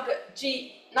 Log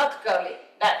G, not curly.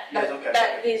 Yes, okay.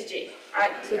 That is G,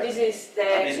 right? So this is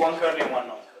There's the one curly and one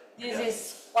not curly. this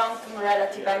is quantum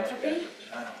relative entropy.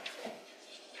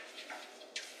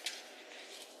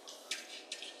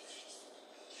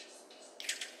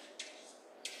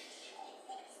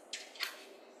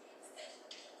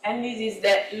 And this is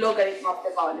the logarithm of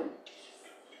the volume.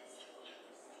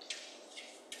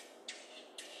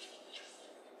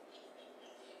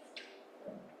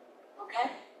 Okay?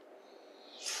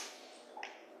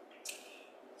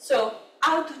 So,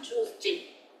 how to choose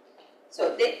G?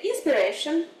 So, the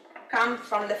inspiration comes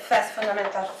from the first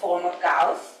fundamental form of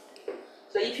Gauss.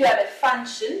 So, if you have a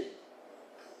function,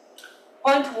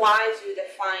 point-wise you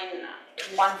define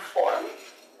one form,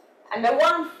 and the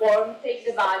one form takes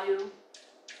the value.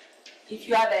 If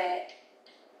you have a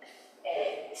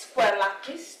square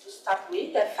lattice to start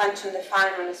with, a function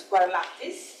defined on a square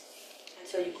lattice, and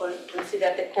so you can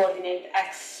consider the coordinate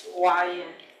x, y,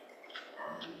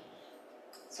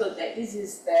 so this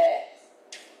is the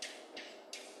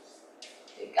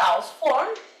Gauss form.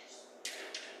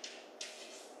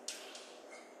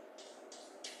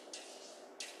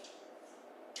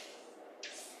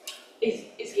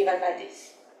 Is given by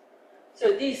this.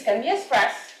 So this can be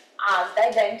expressed as the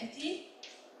identity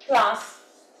plus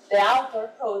the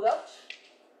outer product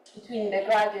between the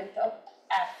gradient of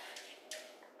f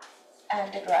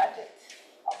and the gradient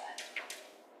of f.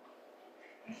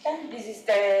 Okay? This is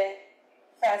the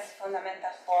first fundamental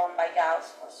form by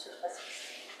Gauss for surfaces.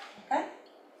 Okay?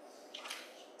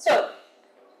 So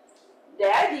the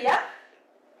idea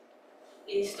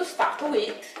is to start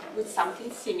with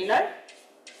something similar.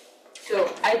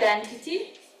 So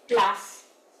identity plus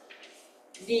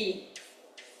the,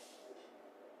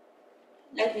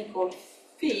 let me call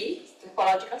phi,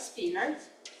 topological spinor,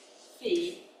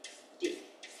 phi d.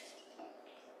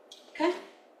 Okay?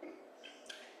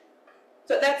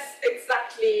 So that's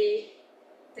exactly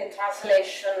the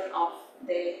translation of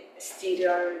the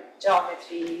exterior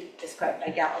geometry described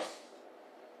by Gauss.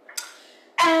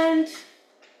 And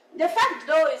the fact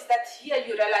though is that here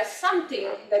you realize something,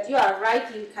 that you are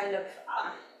writing kind of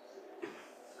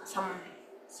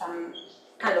some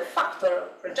kind of factor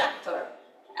projector,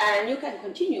 and you can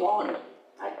continue on.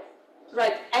 Right?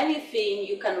 Write anything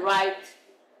you can write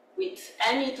with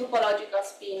any topological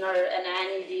spinor and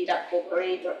any Dirac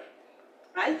operator,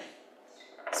 right?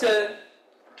 So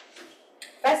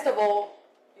first of all,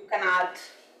 you can add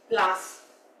plus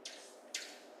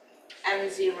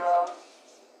m0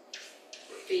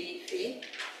 phi.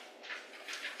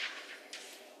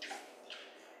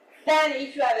 Then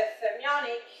if you have a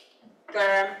fermionic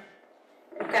term,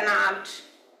 you can add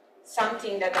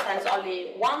something that depends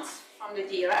only once from the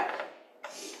Dirac.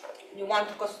 You want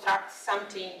to construct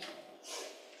something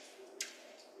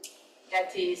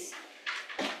that is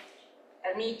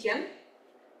Hermitian.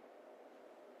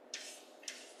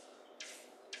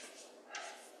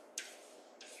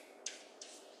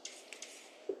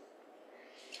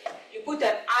 You put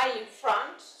an I in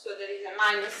front, so there is a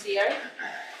minus here.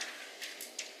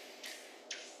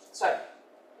 Sorry,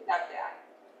 without the I.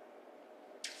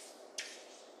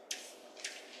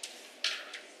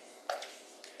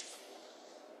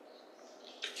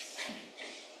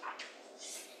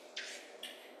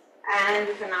 and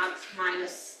you can add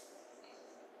minus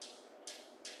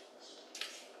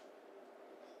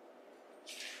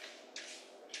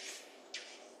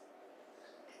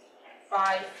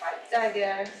 5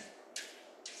 dagger,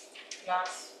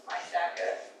 plus 5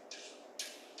 dagger,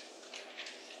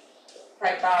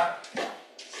 5 bar.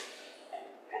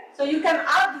 So you can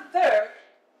add the term,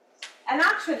 and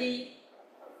actually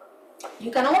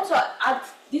you can also add,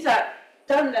 these are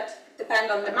terms that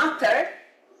depend on the matter,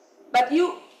 but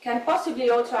you can possibly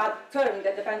also add term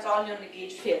that depends only on the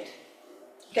gauge field.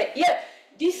 Okay, here,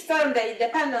 this term, they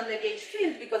depend on the gauge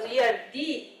field because here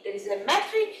there is a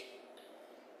metric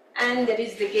and there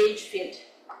is the gauge field.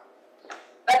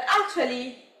 But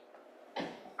actually,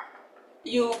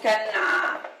 you can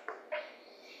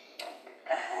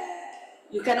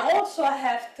also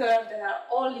have terms that are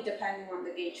only depending on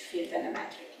the gauge field and the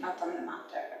metric, not on the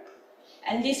matter.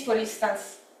 And this, for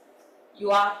instance, you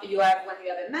have when you have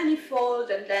a manifold,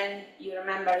 and then you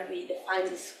remember we define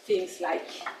these things like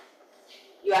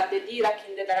you have the Dirac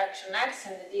in the direction x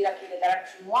and the Dirac in the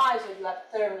direction y, so you have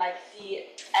terms like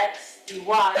dx, dy,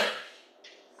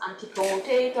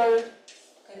 anticommutator, you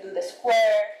can do the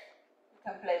square, you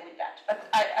can play with that. But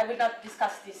I will not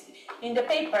discuss this. In the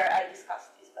paper I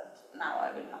discussed this, but now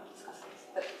I will not discuss this.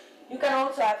 But you can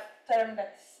also have terms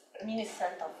that's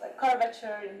reminiscent of a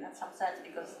curvature in some sense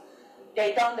because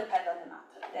they don't depend on the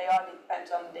matter. They all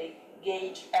depend on the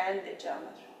gauge and the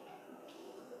geometry.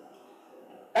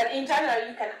 But in general,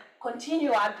 you can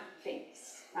continue adding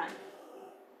things, right?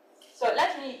 So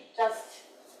let me just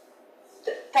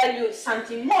tell you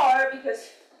something more,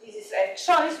 because this is a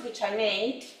choice which I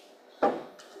made,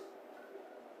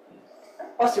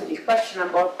 possibly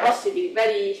questionable, possibly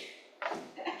very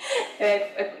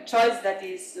a choice that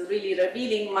is really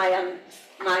revealing my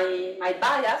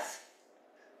bias,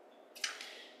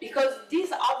 because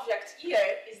this object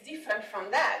here is different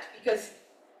from that, because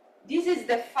this is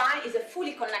a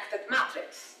fully connected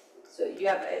matrix. So you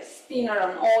have a spinor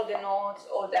on all the nodes,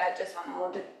 all the edges on all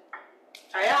the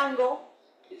triangle.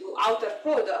 You do outer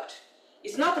product.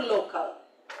 It's not local.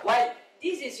 While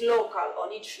this is local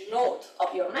on each node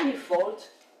of your manifold,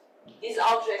 this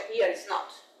object here is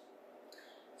not.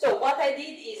 So what I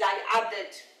did is I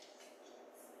added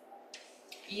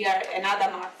here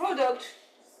another mark product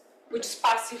which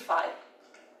specifies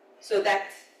so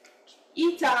that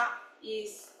eta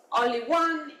is only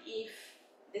 1 if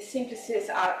the simplices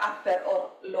are upper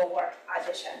or lower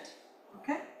adjacent.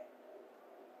 Okay?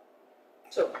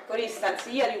 So, for instance,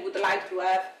 here you would like to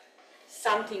have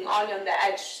something only on the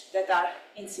edge that are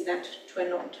incident to a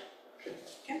node.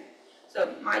 Okay?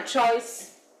 So, my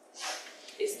choice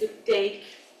is to take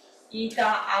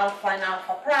eta, alpha, and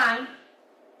alpha prime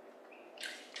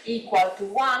equal to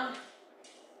 1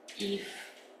 if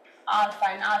alpha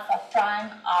and alpha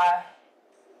prime are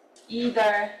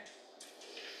either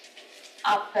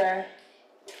upper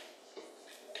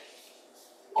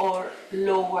or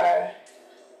lower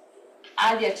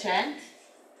adjacent.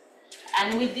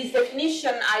 And with this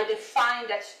definition, I define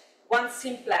that one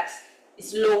simplex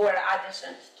is lower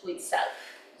adjacent to itself.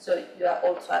 So you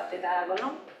also have the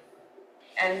diagonal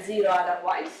and 0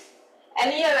 otherwise.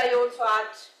 And here I also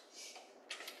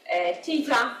add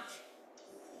theta.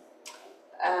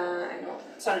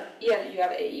 Sorry, here you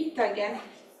have a eta again.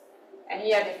 And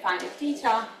here I define a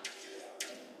theta,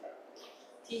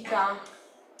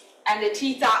 and the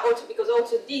theta also, because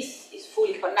also this is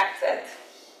fully connected,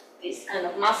 this kind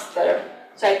of master.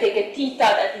 So I take a theta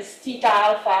that is theta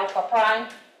alpha, alpha prime,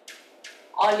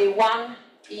 only 1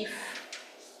 if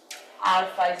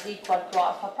alpha is equal to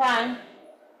alpha prime,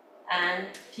 and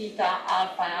theta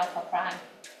alpha and alpha prime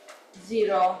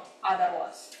 0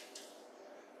 otherwise.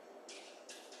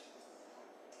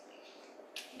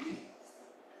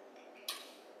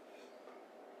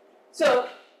 So,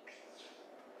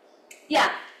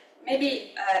 yeah,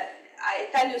 maybe I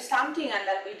tell you something and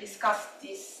then we discuss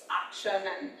this action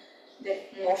and the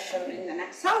motion in the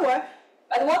next hour.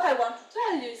 But what I want to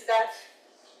tell you is that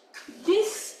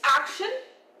this action,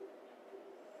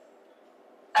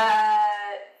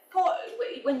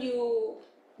 when you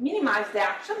minimize the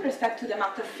action with respect to the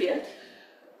matter field,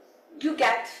 you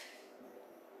get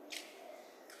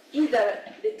either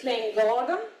the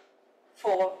Klein-Gordon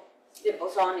for the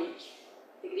bosonic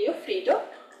degree of freedom,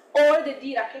 or the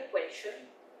Dirac equation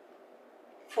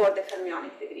for the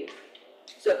fermionic degree of freedom.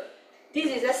 So this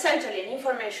is essentially an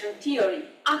information theory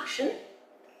action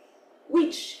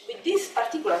which, with this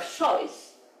particular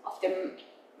choice of the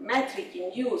metric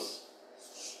in use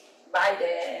by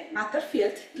the matter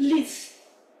field, leads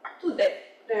to the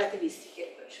relativistic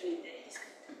equation in the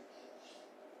discrete.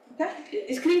 Okay? The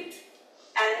discrete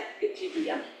and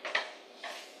Euclidean.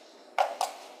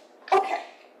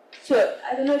 So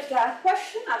I don't know if there are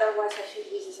questions, otherwise I think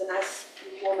this is a nice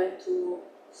moment to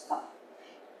stop.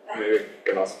 Maybe I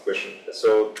can ask a question.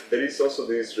 So there is also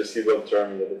this residual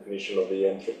term in the definition of the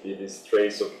entropy, this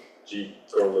trace of G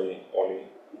curly only.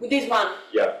 With this one?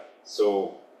 Yeah.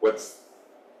 So what's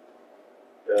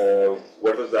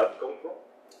where does that come from?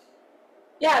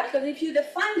 Yeah, because if you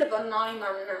define the von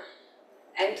Neumann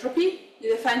entropy,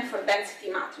 you define for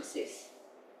density matrices.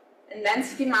 And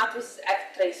density matrices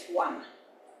have trace 1.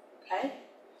 Okay?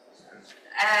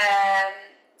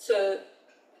 So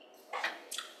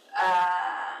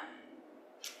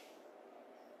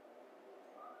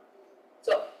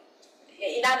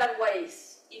in other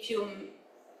ways, if you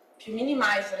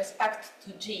minimize respect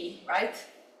to G, right?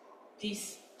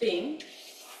 This thing,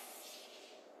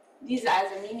 this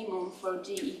has a minimum for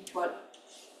G equal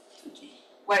to G,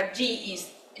 where G is,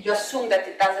 you assume that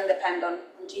it doesn't depend on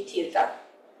G tilde.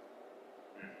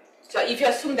 So if you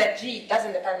assume that G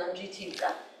doesn't depend on G tilde,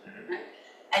 right,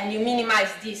 and you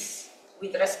minimize this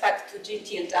with respect to G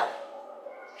tilde,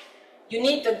 you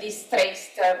need this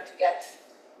trace term to get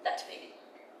that minimum.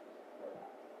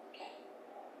 Okay.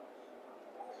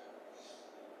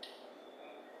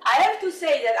 I have to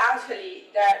say that actually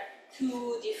there are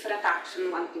two different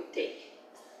actions one could take.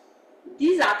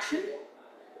 This action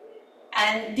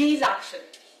and this action,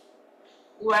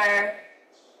 where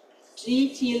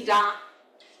G tilde,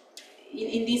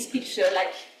 in this picture,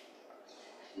 like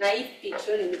naive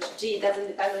picture in which G doesn't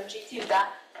depend on G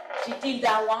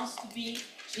tilde wants to be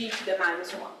G to the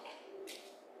minus 1.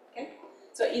 Okay?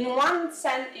 So in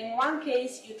one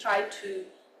case you try to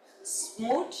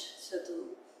smooth, so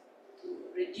to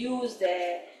reduce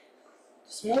to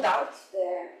smooth out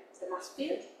the mass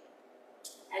field,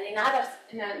 and in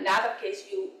another case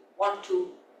you want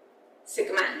to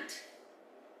segment.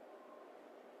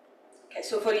 Okay,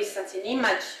 so for instance, in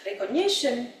image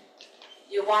recognition,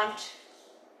 you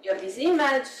have this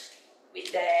image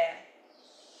with the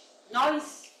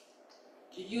noise,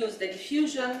 you use the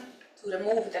diffusion to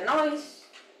remove the noise,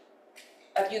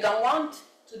 but you don't want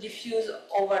to diffuse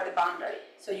over the boundary.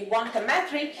 So you want a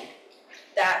metric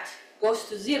that goes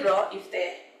to 0 if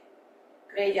the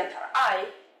gradient are high,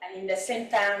 and in the same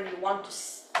time you want to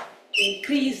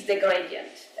increase the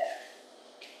gradient there.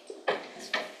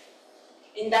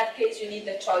 In that case you need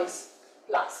the choice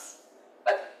plus.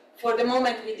 But for the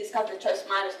moment we discuss the choice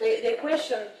minus. The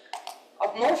equation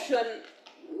of motion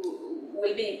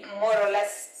will be more or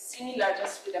less similar,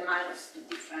 just with a minus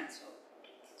difference.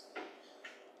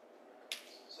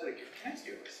 Sorry, can I ask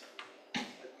you a question?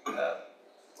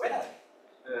 Where are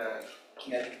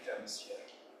kinetic terms here?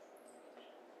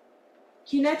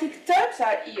 Kinetic terms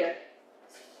are here,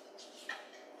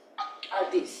 are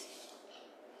these.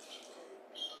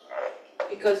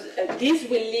 Because this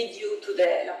will lead you to the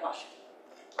Laplacian.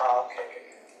 Ah, okay.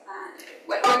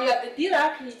 When you have the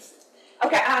Dirac, it's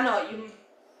okay.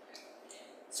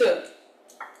 So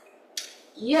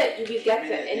here you will get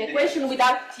an equation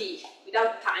without t,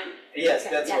 without time. Yes,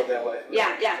 okay, that's yeah. what I was.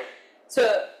 Yeah.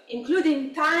 So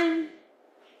including time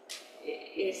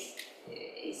is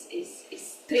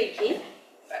tricky,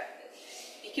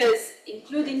 because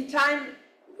including time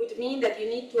would mean that you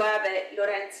need to have a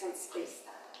Lorentzian space-time.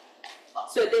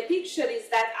 So the picture is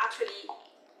that actually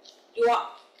you are,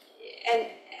 and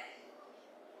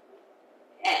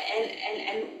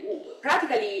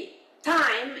practically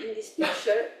time in this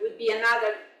picture would be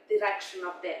another direction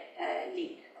of the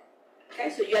link. Okay,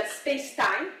 so you have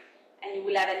space-time, and you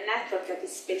will have a network that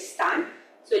is space-time.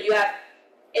 So you have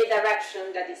a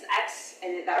direction that is x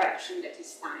and a direction that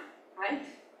is time, right?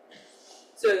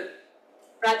 So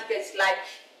practically it's like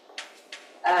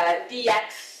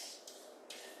dx,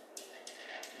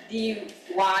 dy,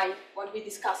 when we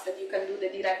discussed that you can do the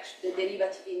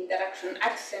derivative in direction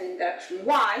x and in direction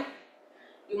y,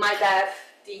 you might have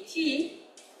dt,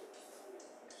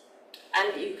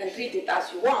 and you can treat it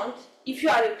as you want. If you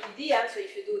are Euclidean, so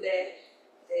if you do the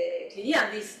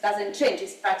Euclidean, this doesn't change,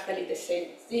 it's practically the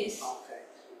same as this. Okay.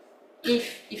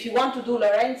 If you want to do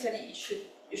Lorentzian,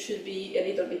 you should be a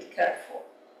little bit careful.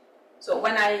 So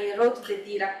when I wrote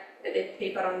the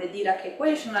paper on the Dirac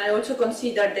equation, I also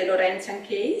considered the Lorentzian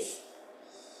case.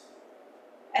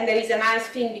 And there is a nice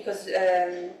thing, because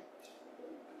there,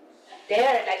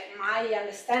 like, my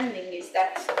understanding is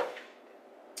that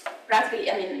practically,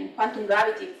 in quantum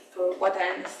gravity, for what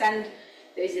I understand,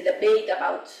 there is a debate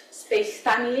about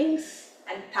space-time links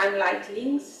and time-light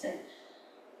links, and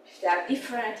if they are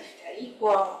different, if they are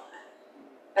equal.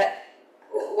 But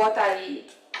what I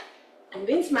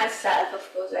convince myself,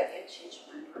 of course I can change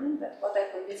my mind, but what I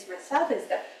convince myself is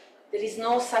that there is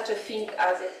no such a thing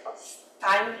as a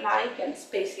time-like and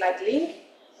space-like link.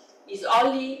 Is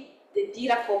only the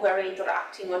Dirac operator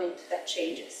acting on it that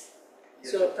changes.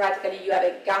 So practically you have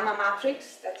a gamma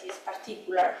matrix that is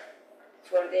particular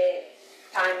for the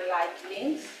time-like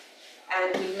links,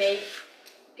 and we make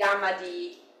gamma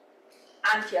the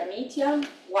anti-Hermitian,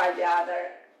 while the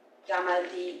other gamma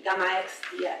x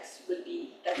dx will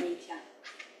be the Hermitian.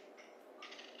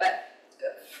 But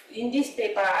in this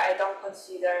paper I don't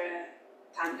consider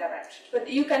time direction, but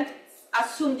you can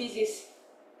assume this is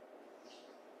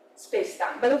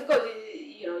space-time. But of course,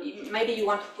 you know, maybe you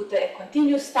want to put a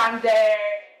continuous time there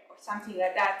or something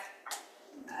like that.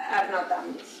 I have not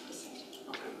done this.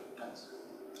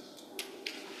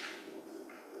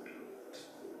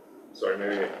 Sorry,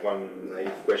 maybe one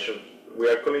naive question. We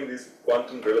are calling this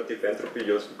quantum relative entropy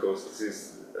just because this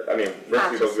is, I mean,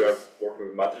 first because we are working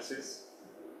with matrices.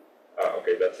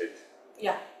 Okay, that's it.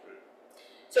 Yeah.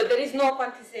 So there is no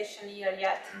quantization here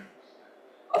yet.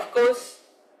 Of course,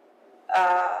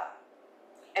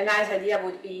 a nice idea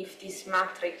would be if this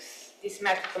matrix, this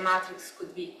metric matrix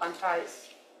could be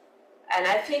quantized. And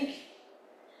I think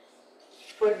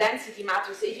for density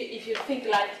matrix, if you think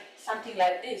like something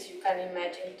like this, you can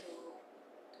imagine to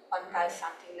quantize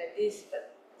something like this,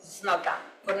 but this is not done.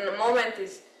 For the moment, there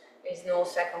is no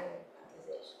second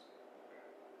quantization.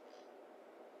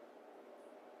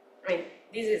 I mean,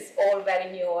 this is all very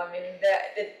new. I mean,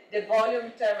 the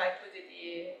volume term, I put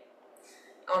it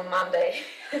on Monday.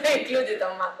 I included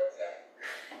on Monday,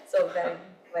 so very,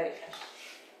 very fresh.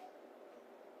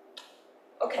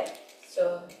 Okay,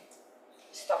 so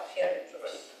stop here.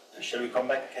 Shall we come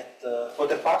back at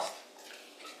 1:15?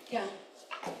 Yeah.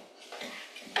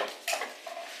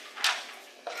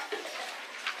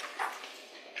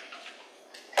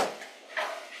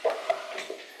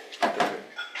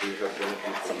 Do you have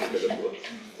anything available?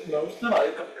 No,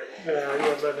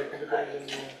 io guarda che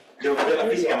Devo vedere la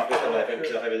fisica, ma questa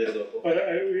ce la fai vedere dopo.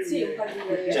 Sì, un po'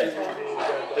 di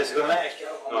Cioè, secondo me è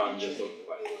chiaro. No, I'm just talking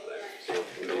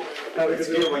about It's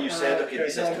clear when you said, okay,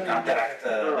 this has to counteract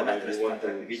the net response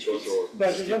and the gauge field.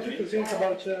 But you wanted to think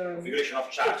about Configuration of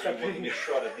charge, you want to make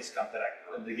sure that this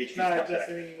counteract, the gauge field counteract,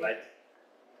 right?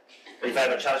 If I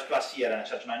have a charge plus here and a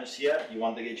charge minus here, you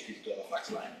want the gauge field to have a flux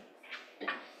line.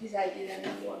 This I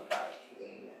didn't work out.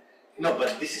 No,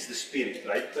 but this is the spirit,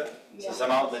 right? So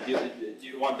somehow that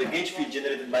you want the gauge field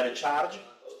generated by the charge,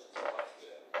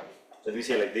 that we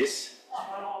say like this,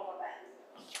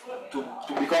 to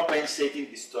be compensating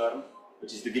this term,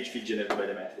 which is the gauge field generated by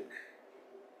the metric.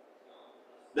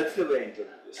 That's the way into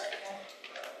this.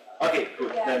 Okay,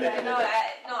 good. Yeah, I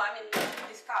mean,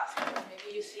 discuss.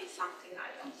 Maybe you see something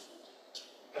I don't see.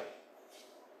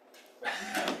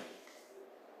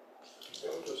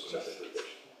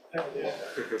 yeah.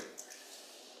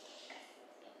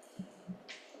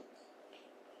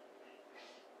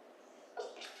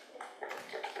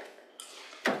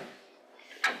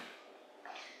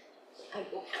 I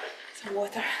go some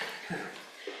water.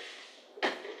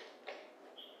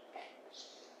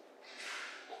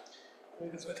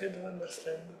 Because what I don't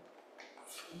understand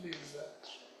fully is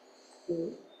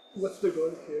what's the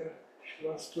goal here? She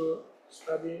wants to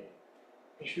study,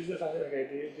 and she's defining,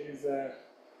 okay, there is a,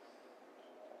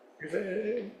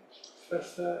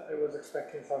 first I was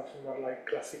expecting something more like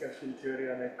classical field theory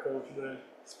and a curved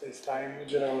space-time,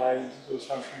 generalized to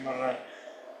something more,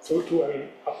 so to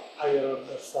higher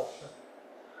order stuff.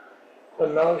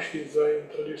 But now she's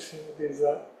introducing this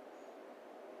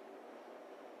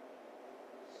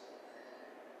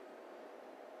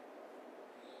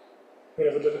I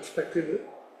would have expected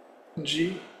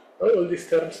G, all these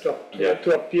terms to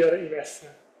appear in S,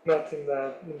 not in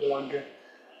the log.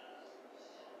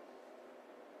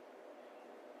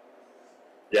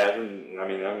 Yeah,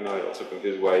 I'm also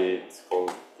confused why it's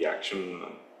called the action.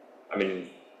 I mean,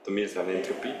 to me it's an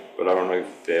entropy, but I don't know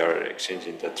if they are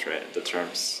exchanging the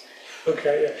terms.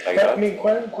 Okay, yeah. Like But that. I mean,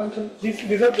 quantum,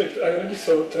 this object, I already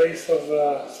saw trace of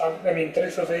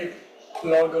trace of A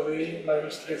log of A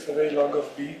minus trace of A log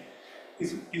of B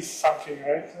is something,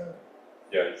 right?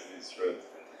 Yeah, it's this red.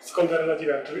 It's called the relative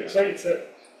entropy. So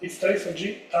it's trace of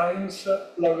G times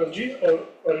log of G, or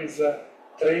is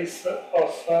trace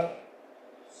of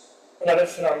no,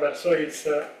 that's the number. So it's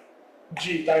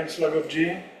G times log of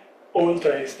G, all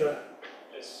traced.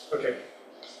 Yes. Okay.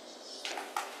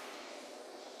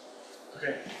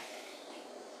 Okay.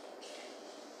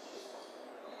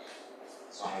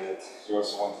 So you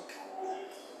also wanted to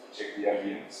check the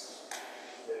ambience.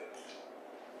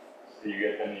 Do you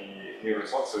get any new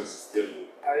results? So it's still.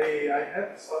 I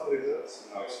had some results.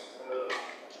 No, it's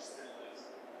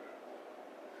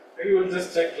Maybe we'll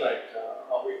just check like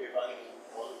how we define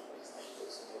all these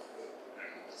numbers.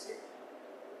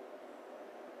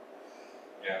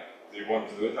 yeah. Do you want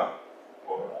to do it now?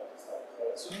 Or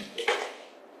Soon?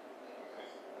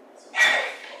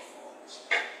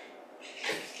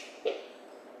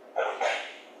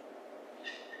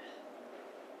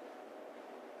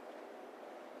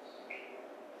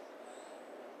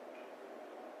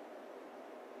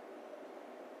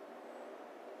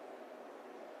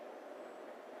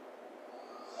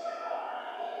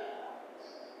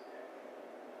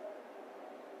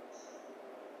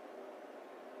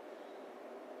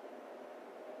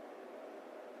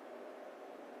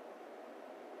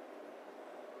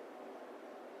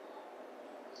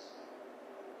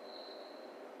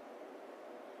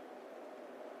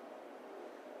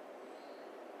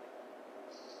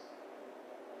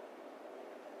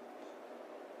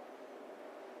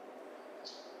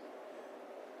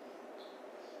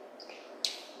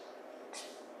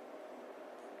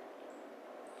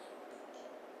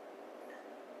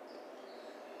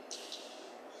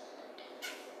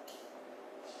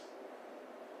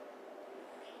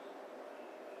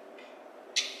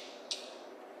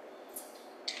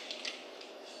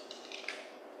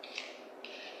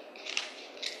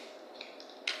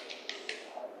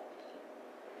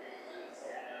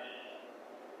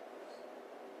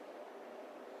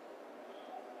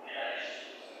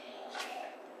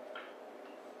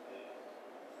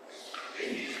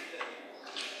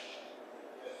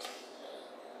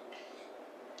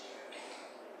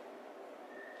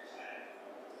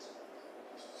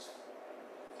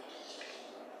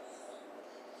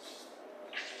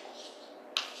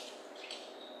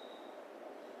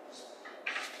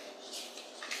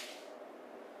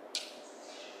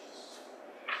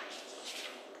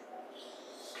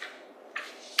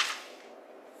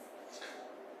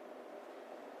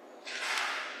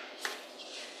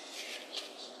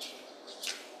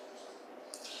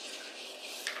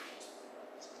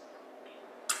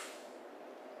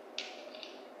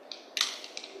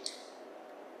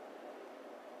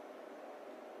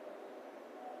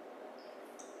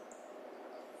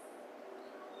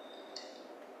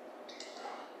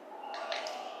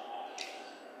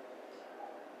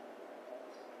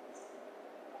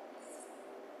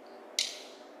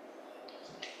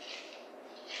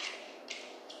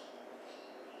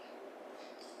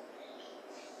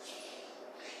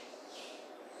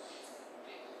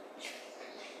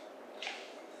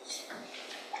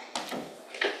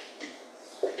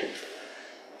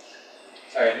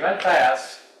 Sorry, do you mind if I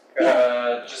ask,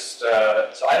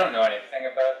 so I don't know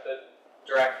anything about the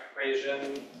Dirac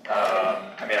equation.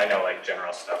 I mean, I know like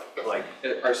general stuff, but like,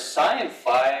 are psi and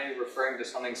phi referring to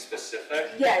something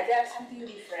specific? Yeah, they are something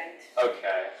different.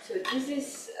 Okay. So this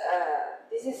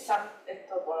is some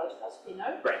topological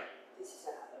spinor. Right. This is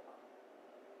another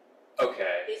one.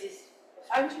 Okay. This is the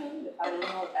function, the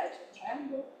polynomial adjacent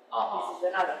triangle. Uh-huh. This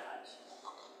is another function.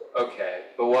 Okay,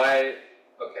 but why?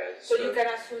 Okay. So you can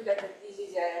assume that this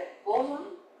is a boson.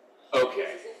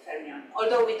 Okay. This is a fermion.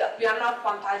 Although we are not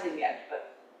quantizing yet, but.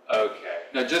 Okay.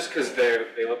 No, just because they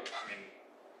look. I mean,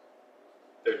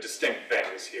 they're distinct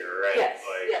things here, right? Yes.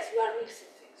 Like, Yes, we are mixing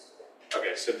things together.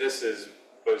 okay, so this is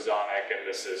bosonic and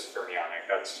this is fermionic.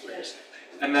 That's what you're saying.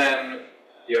 And then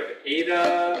you have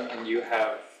eta and you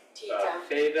have Theta.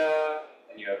 theta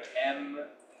and you have m.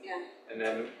 Yeah. And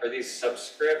then are these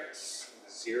subscripts,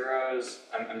 zeros?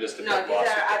 I'm just a bit No, lost. these are with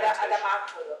other notation. mark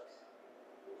products.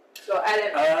 So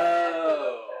elements.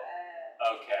 Oh.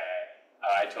 Okay.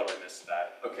 I totally missed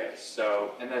that. Okay,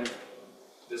 so and then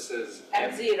this is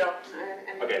M0.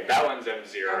 Okay, that one's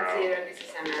M0. M0, this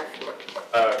is MF.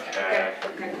 Okay.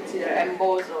 You can consider M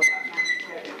boson.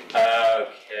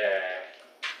 Okay.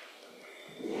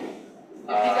 These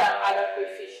are other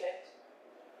coefficients.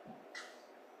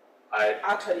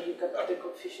 Actually, you can put the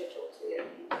coefficient also here.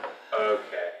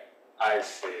 Okay, I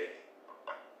see.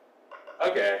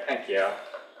 Okay, thank you.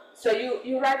 So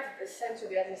you write it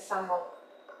essentially as a sum of,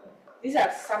 these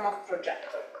are sum of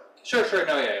projector. Sure,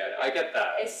 no, yeah, I get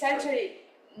that. Essentially,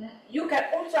 you can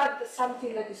also add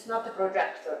something that is not a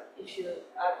projector if you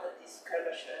add this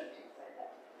curvature and things like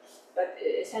that. But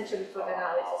essentially for the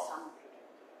now it's a sum of projector.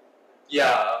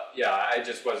 Yeah, I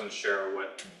just wasn't sure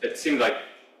what, it seemed like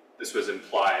this was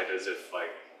implied as if like,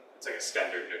 it's like a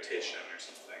standard notation or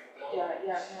something.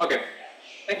 Yeah. Okay,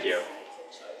 thank you.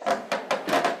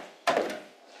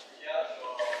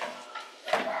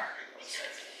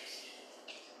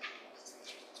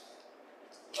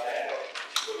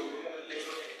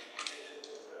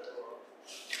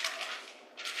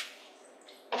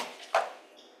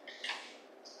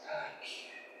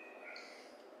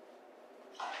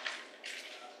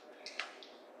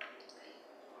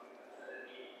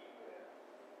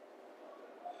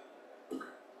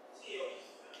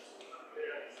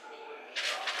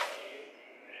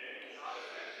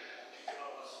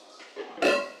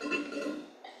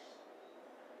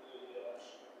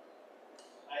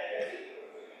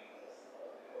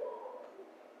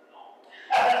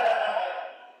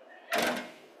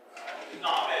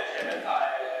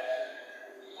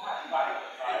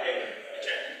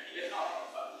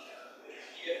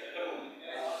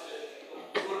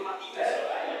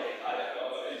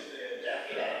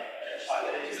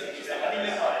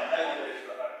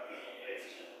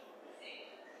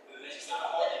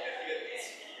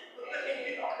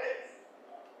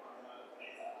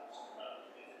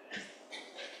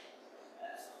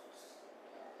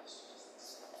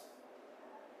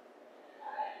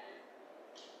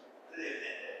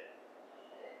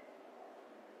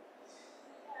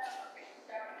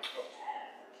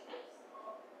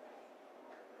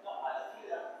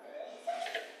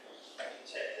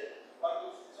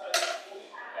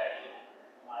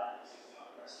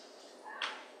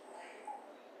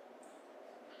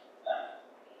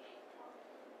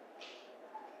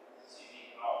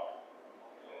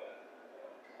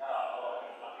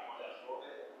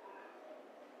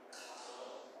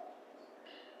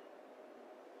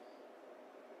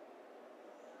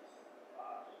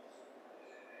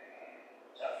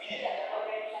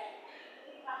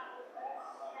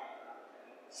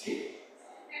 Sì.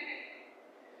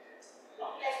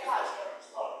 No,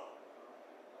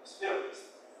 spero questo.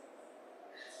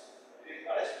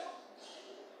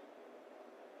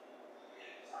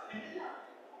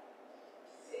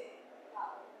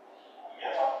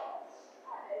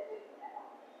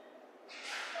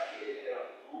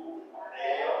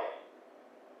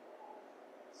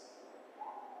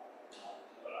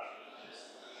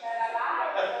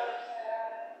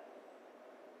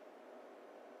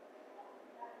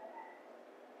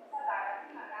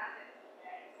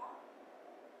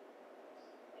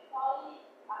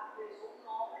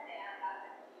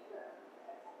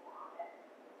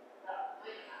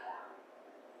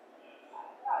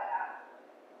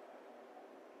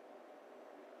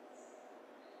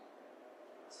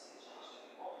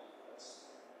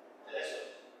 Adesso?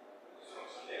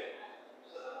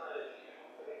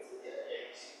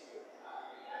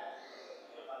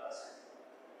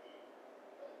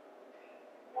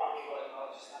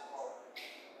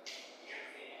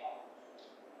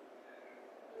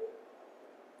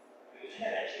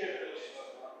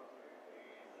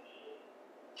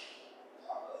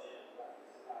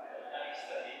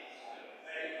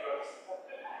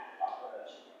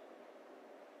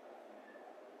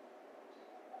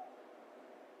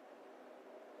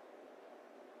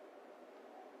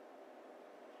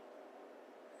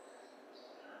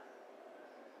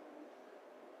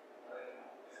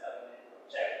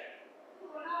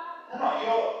 No,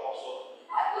 io posso.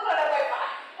 Tu non la vuoi fare?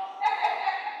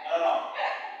 No.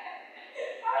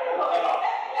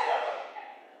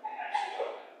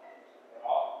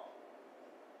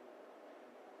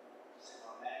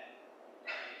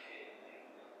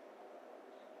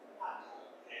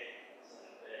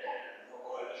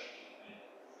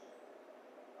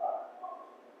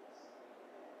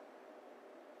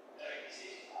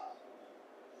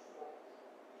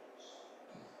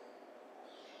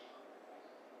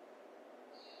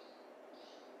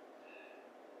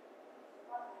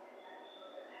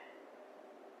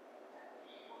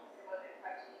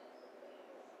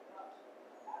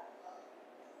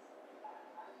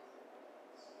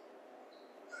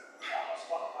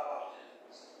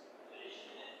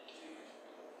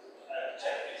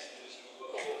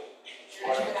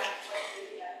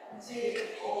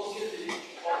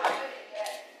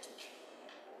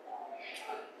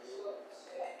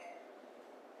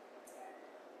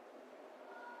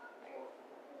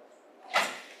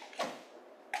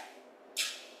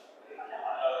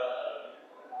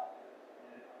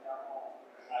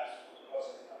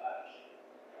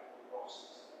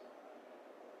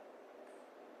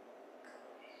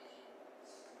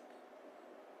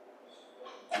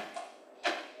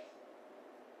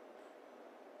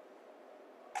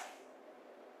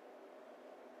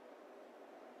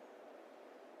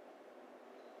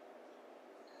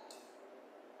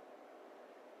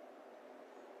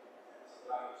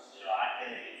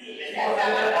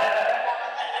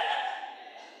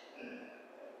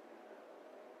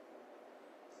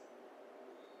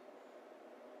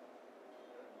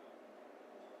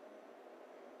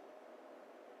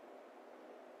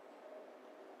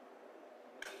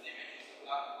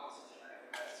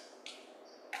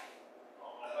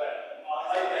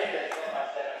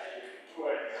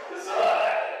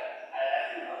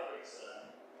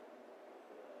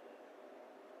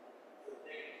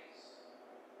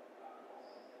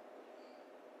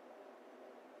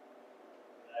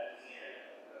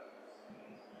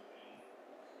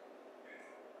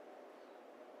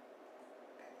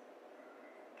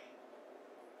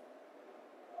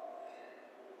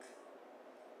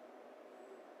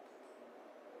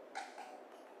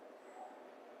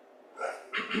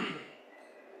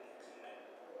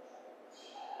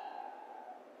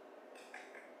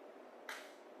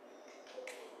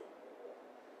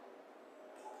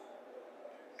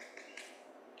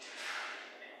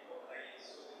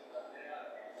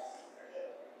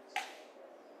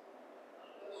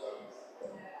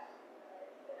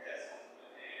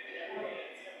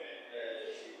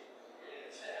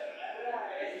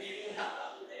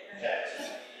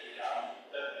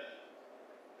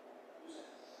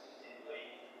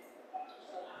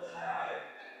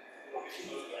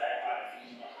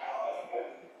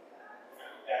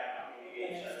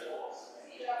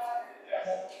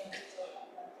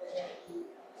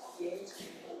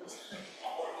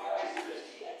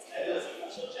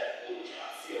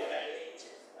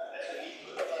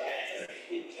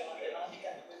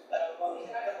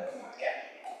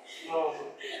 No, però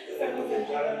secondo me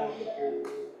sarebbe un po'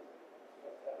 quello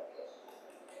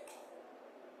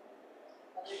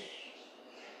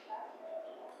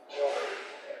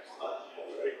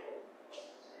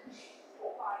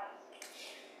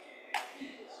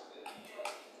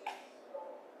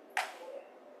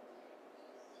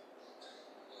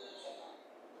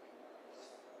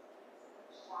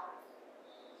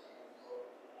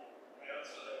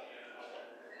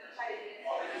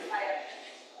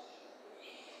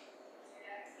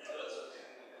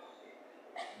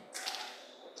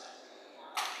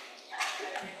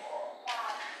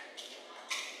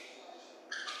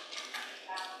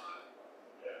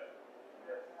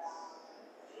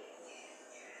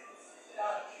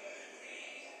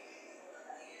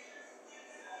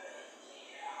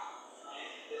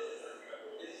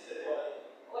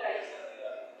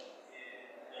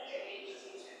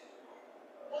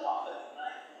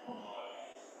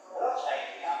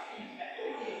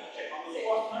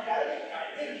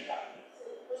Dirac.